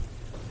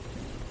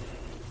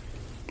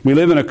 We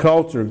live in a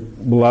culture,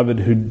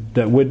 beloved,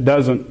 that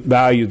doesn't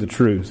value the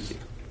truth.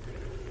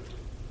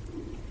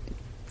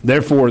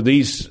 Therefore,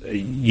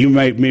 you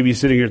may be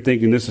sitting here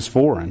thinking this is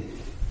foreign.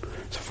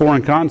 It's a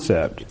foreign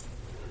concept.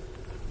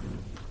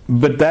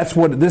 But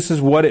this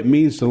is what it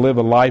means to live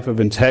a life of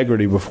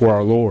integrity before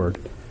our Lord.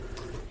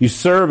 You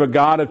serve a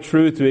God of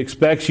truth who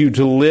expects you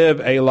to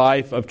live a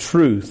life of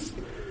truth.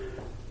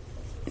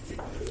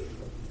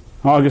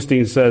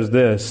 Augustine says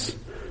this,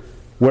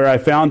 where I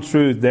found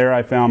truth, there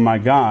I found my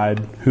God,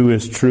 who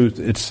is truth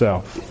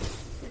itself.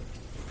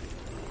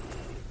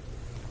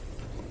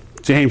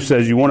 James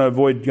says, you want to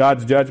avoid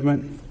God's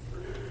judgment?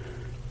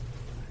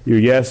 Your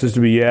yes is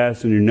to be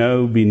yes, and your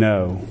no be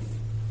no,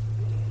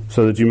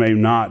 so that you may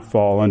not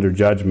fall under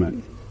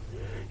judgment.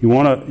 You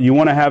want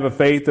to have a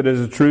faith that is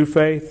a true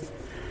faith?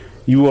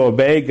 You will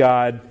obey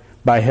God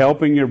by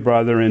helping your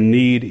brother in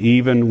need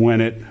even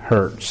when it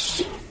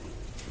hurts.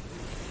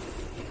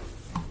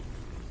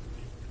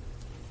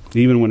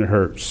 Even when it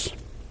hurts.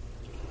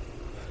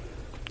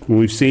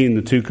 We've seen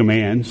the two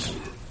commands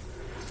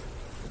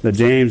that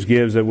James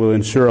gives that will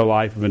ensure a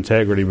life of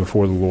integrity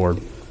before the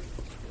Lord.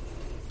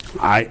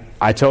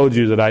 I told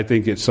you that I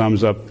think it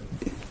sums up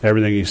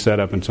everything he said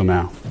up until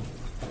now.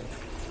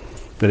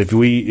 That if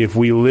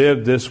we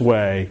live this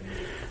way,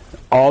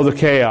 all the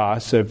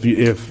chaos,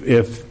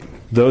 if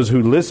those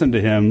who listen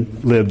to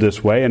him live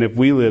this way, and if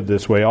we live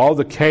this way, all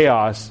the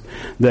chaos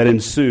that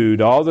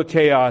ensued, all the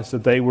chaos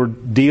that they were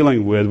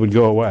dealing with would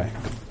go away.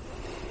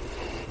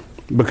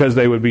 Because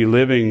they would be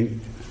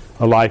living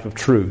a life of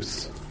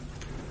truth.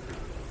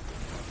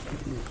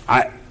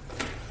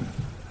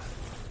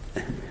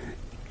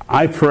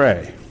 I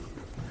pray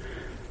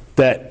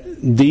that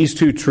these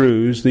two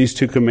truths, these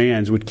two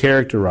commands would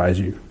characterize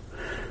you.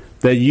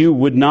 That you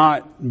would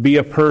not be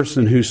a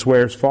person who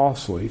swears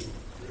falsely.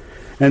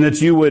 And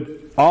that you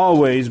would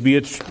always be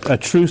a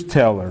truth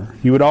teller.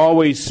 You would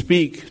always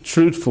speak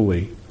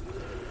truthfully.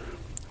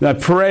 And I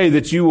pray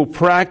that you will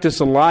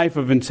practice a life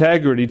of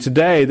integrity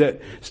today,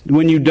 that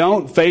when you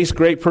don't face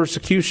great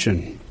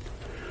persecution.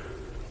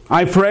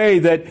 I pray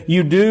that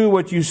you do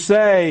what you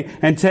say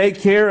and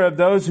take care of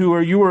those who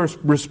you are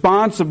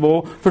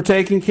responsible for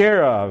taking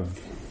care of.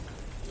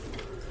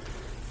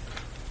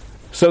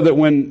 So that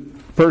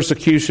when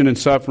persecution and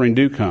suffering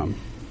do come,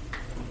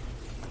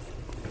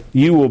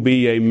 you will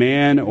be a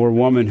man or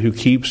woman who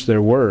keeps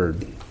their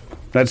word.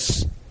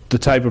 That's the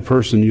type of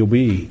person you'll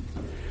be.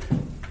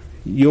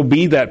 You'll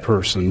be that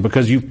person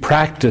because you've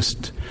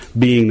practiced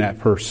being that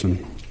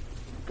person.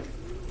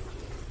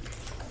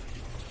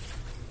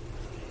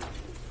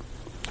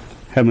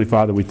 Heavenly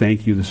Father, we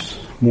thank you this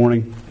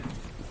morning.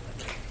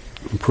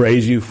 We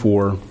praise you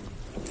for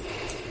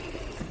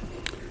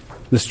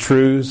these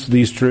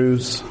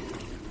truths.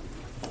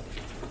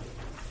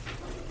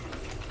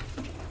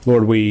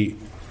 Lord, we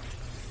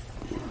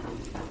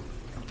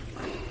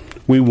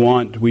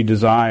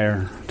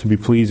desire to be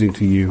pleasing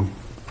to you.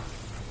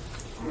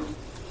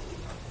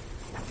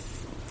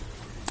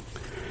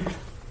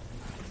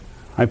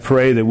 I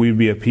pray that we'd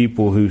be a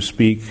people who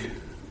speak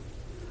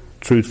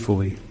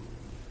truthfully.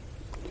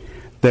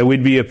 That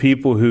we'd be a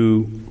people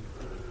who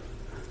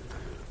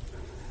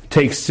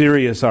take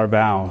serious our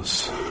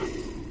vows,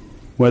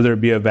 whether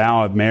it be a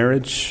vow of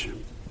marriage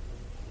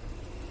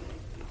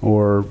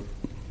or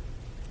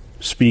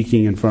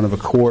speaking in front of a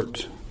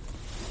court,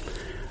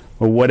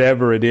 or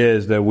whatever it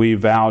is that we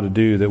vow to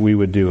do, that we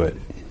would do it.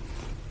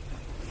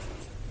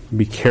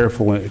 Be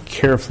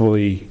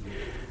carefully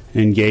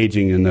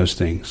engaging in those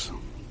things.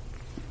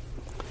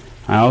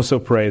 I also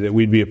pray that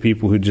we'd be a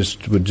people who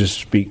would just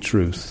speak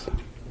truth.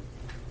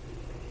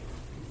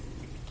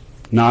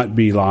 Not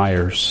be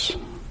liars.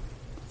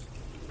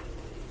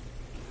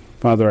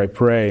 Father, I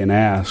pray and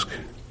ask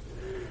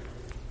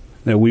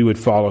that we would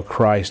follow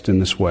Christ in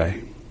this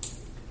way,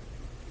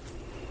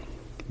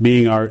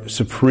 being our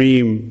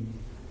supreme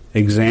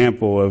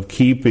example of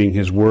keeping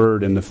His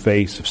word in the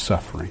face of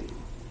suffering.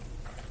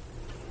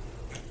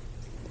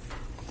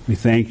 We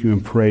thank you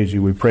and praise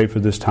you. We pray for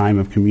this time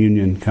of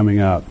communion coming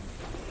up,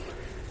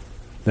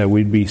 that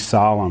we'd be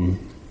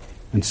solemn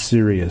and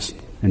serious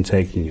in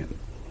taking it.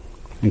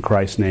 In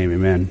Christ's name,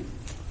 amen.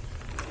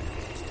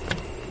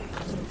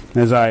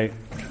 As I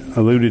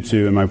alluded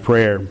to in my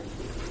prayer,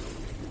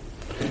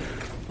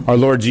 our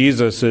Lord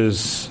Jesus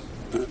is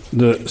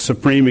the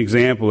supreme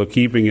example of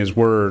keeping His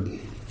word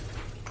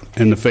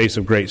in the face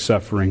of great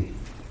suffering.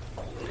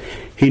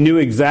 He knew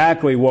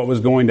exactly what was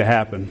going to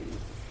happen,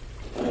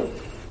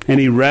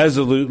 and He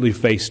resolutely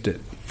faced it.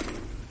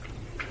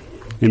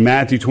 In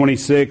Matthew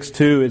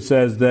 26:2, it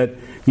says that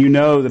you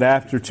know that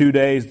after 2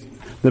 days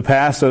the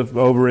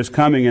Passover is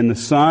coming, and the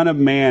Son of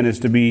Man is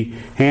to be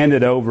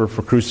handed over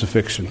for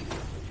crucifixion.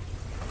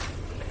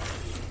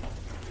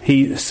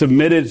 He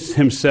submitted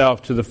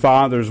Himself to the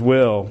Father's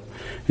will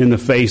in the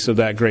face of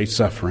that great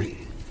suffering.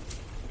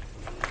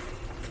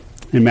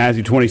 In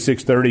Matthew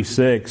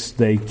 26:36,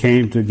 they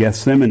came to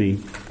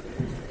Gethsemane,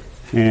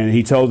 and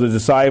He told the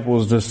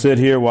disciples to sit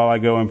here while I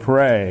go and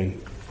pray.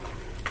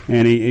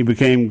 And he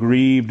became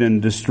grieved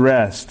and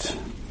distressed.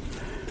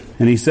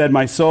 And He said,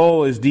 my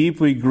soul is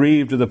deeply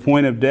grieved to the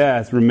point of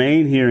death.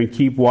 Remain here and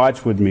keep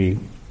watch with me.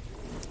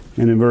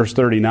 And in verse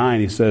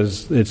 39, it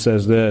says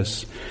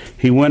this,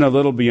 He went a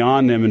little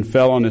beyond them and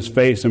fell on His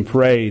face and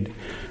prayed,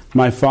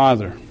 my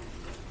Father,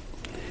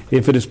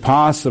 if it is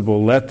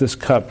possible, let this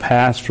cup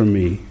pass from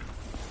me.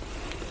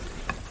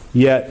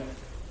 Yet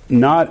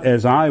not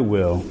as I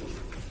will,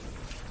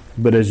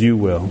 but as you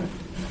will.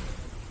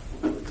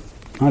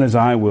 Not as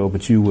I will,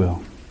 but you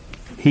will.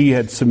 He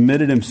had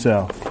submitted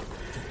Himself.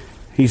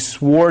 He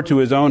swore to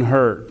His own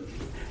hurt,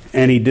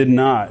 and He did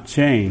not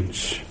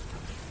change.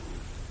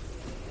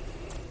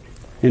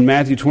 In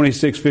Matthew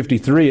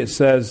 26:53,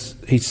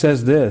 He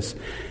says this.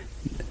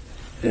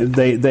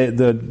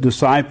 The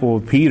disciple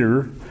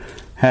Peter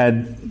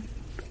had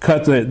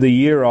cut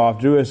the ear off,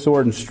 drew his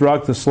sword and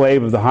struck the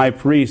slave of the high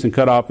priest and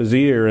cut off his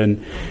ear.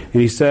 And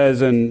he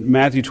says in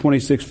Matthew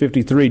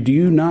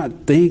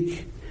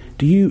 26:53,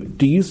 do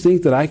you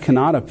think that I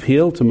cannot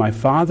appeal to my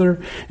Father,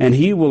 and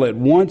He will at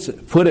once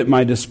put at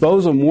my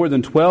disposal more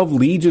than 12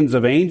 legions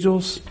of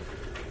angels?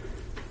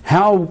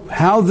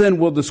 How then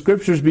will the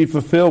Scriptures be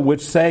fulfilled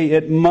which say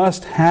it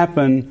must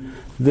happen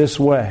this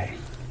way?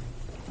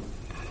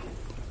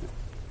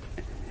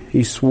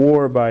 He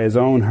swore by His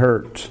own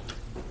hurt,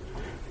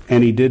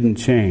 and He didn't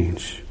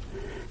change.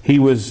 He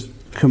was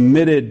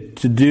committed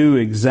to do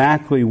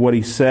exactly what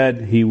He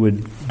said He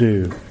would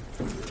do.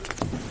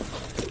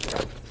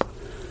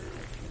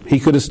 He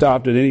could have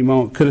stopped at any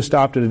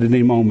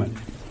moment.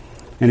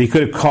 And He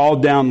could have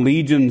called down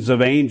legions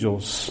of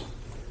angels.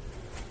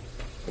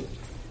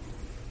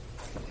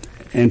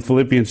 In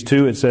Philippians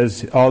 2 it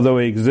says, although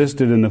he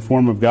existed in the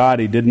form of God,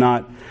 he did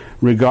not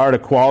regard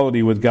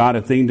equality with God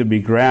a thing to be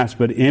grasped,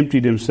 but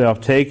emptied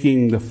himself,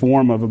 taking the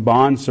form of a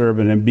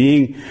bondservant, and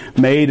being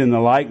made in the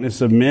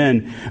likeness of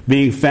men,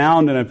 being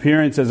found in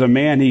appearance as a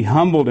man, he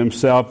humbled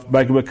himself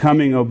by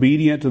becoming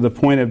obedient to the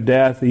point of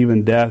death,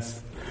 even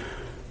death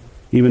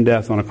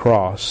on a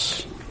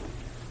cross.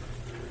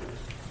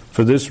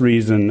 For this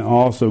reason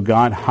also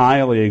God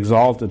highly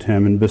exalted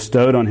him and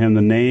bestowed on him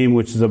the name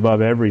which is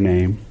above every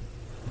name,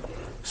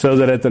 so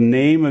that at the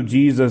name of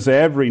Jesus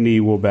every knee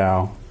will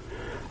bow,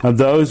 of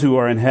those who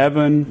are in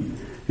heaven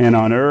and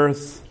on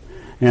earth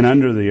and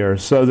under the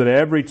earth, so that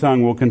every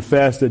tongue will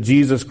confess that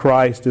Jesus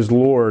Christ is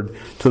Lord,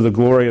 to the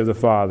glory of the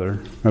Father,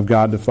 of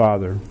God the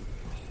Father.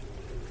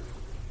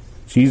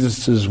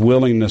 Jesus'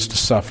 willingness to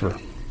suffer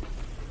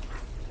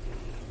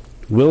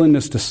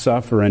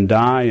and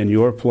die in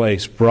your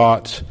place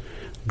brought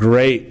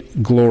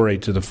great glory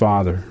to the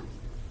Father.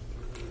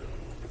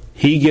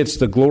 He gets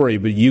the glory,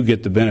 but you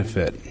get the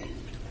benefit.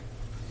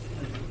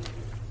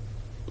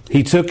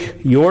 He took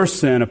your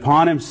sin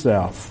upon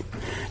himself,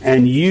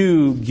 and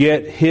you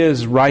get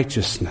his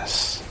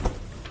righteousness.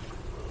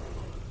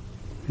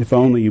 If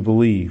only you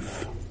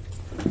believe.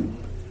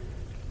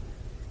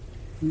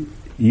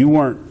 You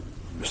weren't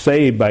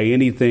saved by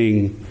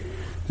anything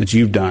that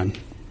you've done.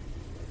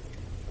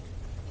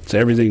 It's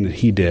everything that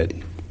he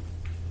did.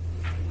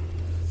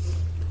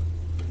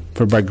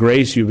 For by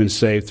grace you've been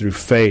saved through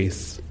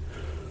faith,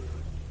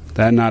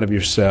 that not of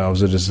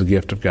yourselves, it is the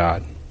gift of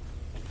God.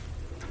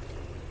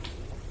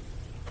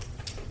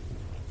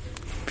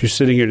 If you're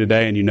sitting here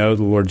today and you know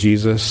the Lord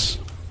Jesus,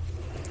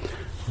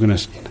 we're going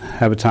to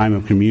have a time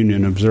of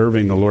communion,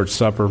 observing the Lord's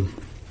Supper,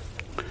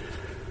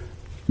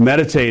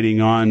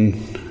 meditating on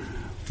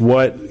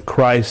what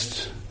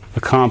Christ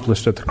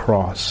accomplished at the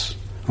cross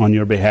on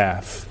your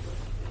behalf.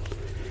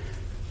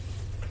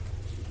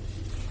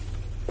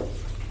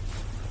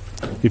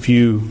 If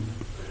you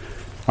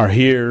are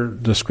here,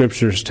 the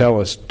Scriptures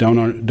tell us,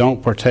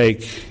 don't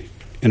partake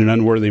in an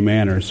unworthy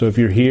manner. So if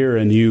you're here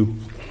and you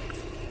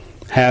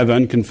have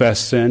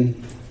unconfessed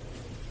sin,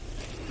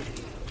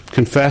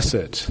 confess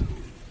it.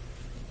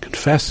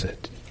 Confess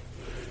it.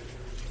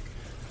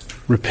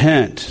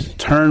 Repent.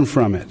 Turn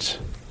from it.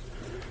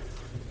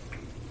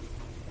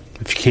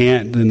 If you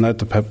can't, then let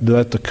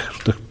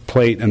the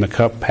plate and the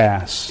cup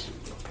pass.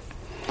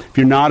 If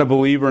you're not a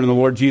believer in the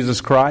Lord Jesus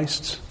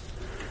Christ,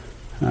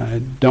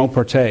 don't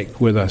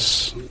partake with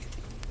us.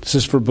 This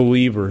is for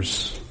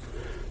believers.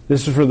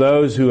 This is for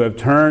those who have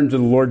turned to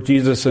the Lord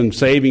Jesus in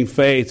saving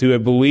faith, who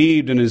have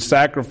believed in his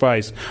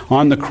sacrifice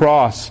on the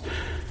cross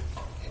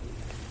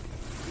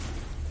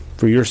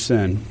for your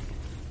sin.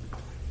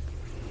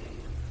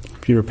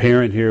 If you're a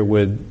parent here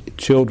with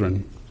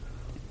children,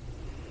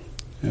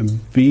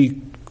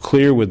 be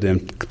clear with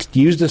them.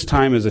 Use this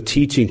time as a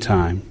teaching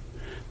time.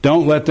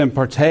 Don't let them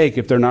partake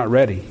if they're not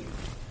ready.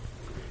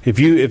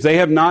 If they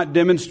have not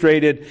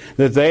demonstrated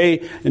that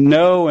they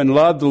know and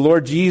love the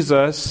Lord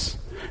Jesus,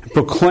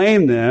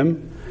 proclaim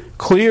them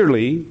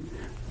clearly,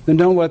 then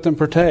don't let them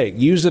partake.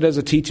 Use it as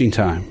a teaching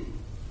time.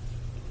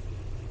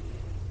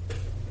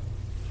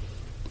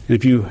 And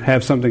if you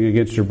have something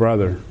against your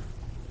brother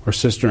or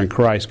sister in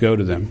Christ, go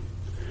to them.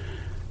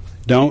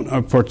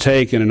 Don't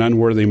partake in an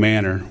unworthy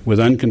manner with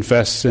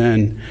unconfessed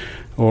sin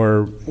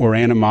or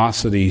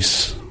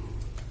animosities.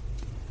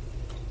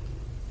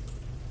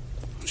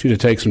 I want you to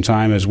take some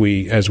time as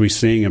we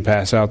sing and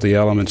pass out the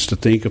elements to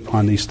think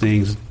upon these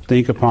things.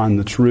 Think upon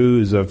the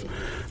truths of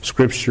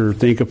Scripture.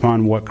 Think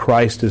upon what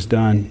Christ has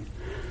done.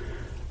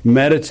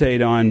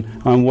 Meditate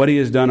on what he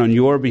has done on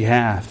your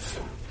behalf.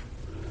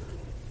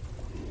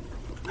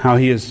 How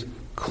he has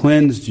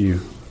cleansed you.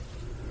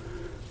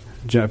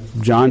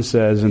 John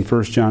says in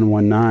 1 John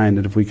 1:9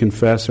 that if we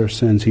confess our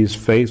sins, he is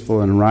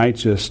faithful and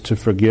righteous to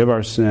forgive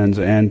our sins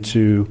and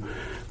to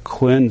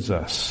cleanse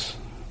us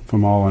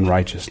from all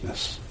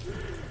unrighteousness.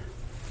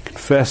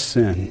 Confess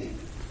sin.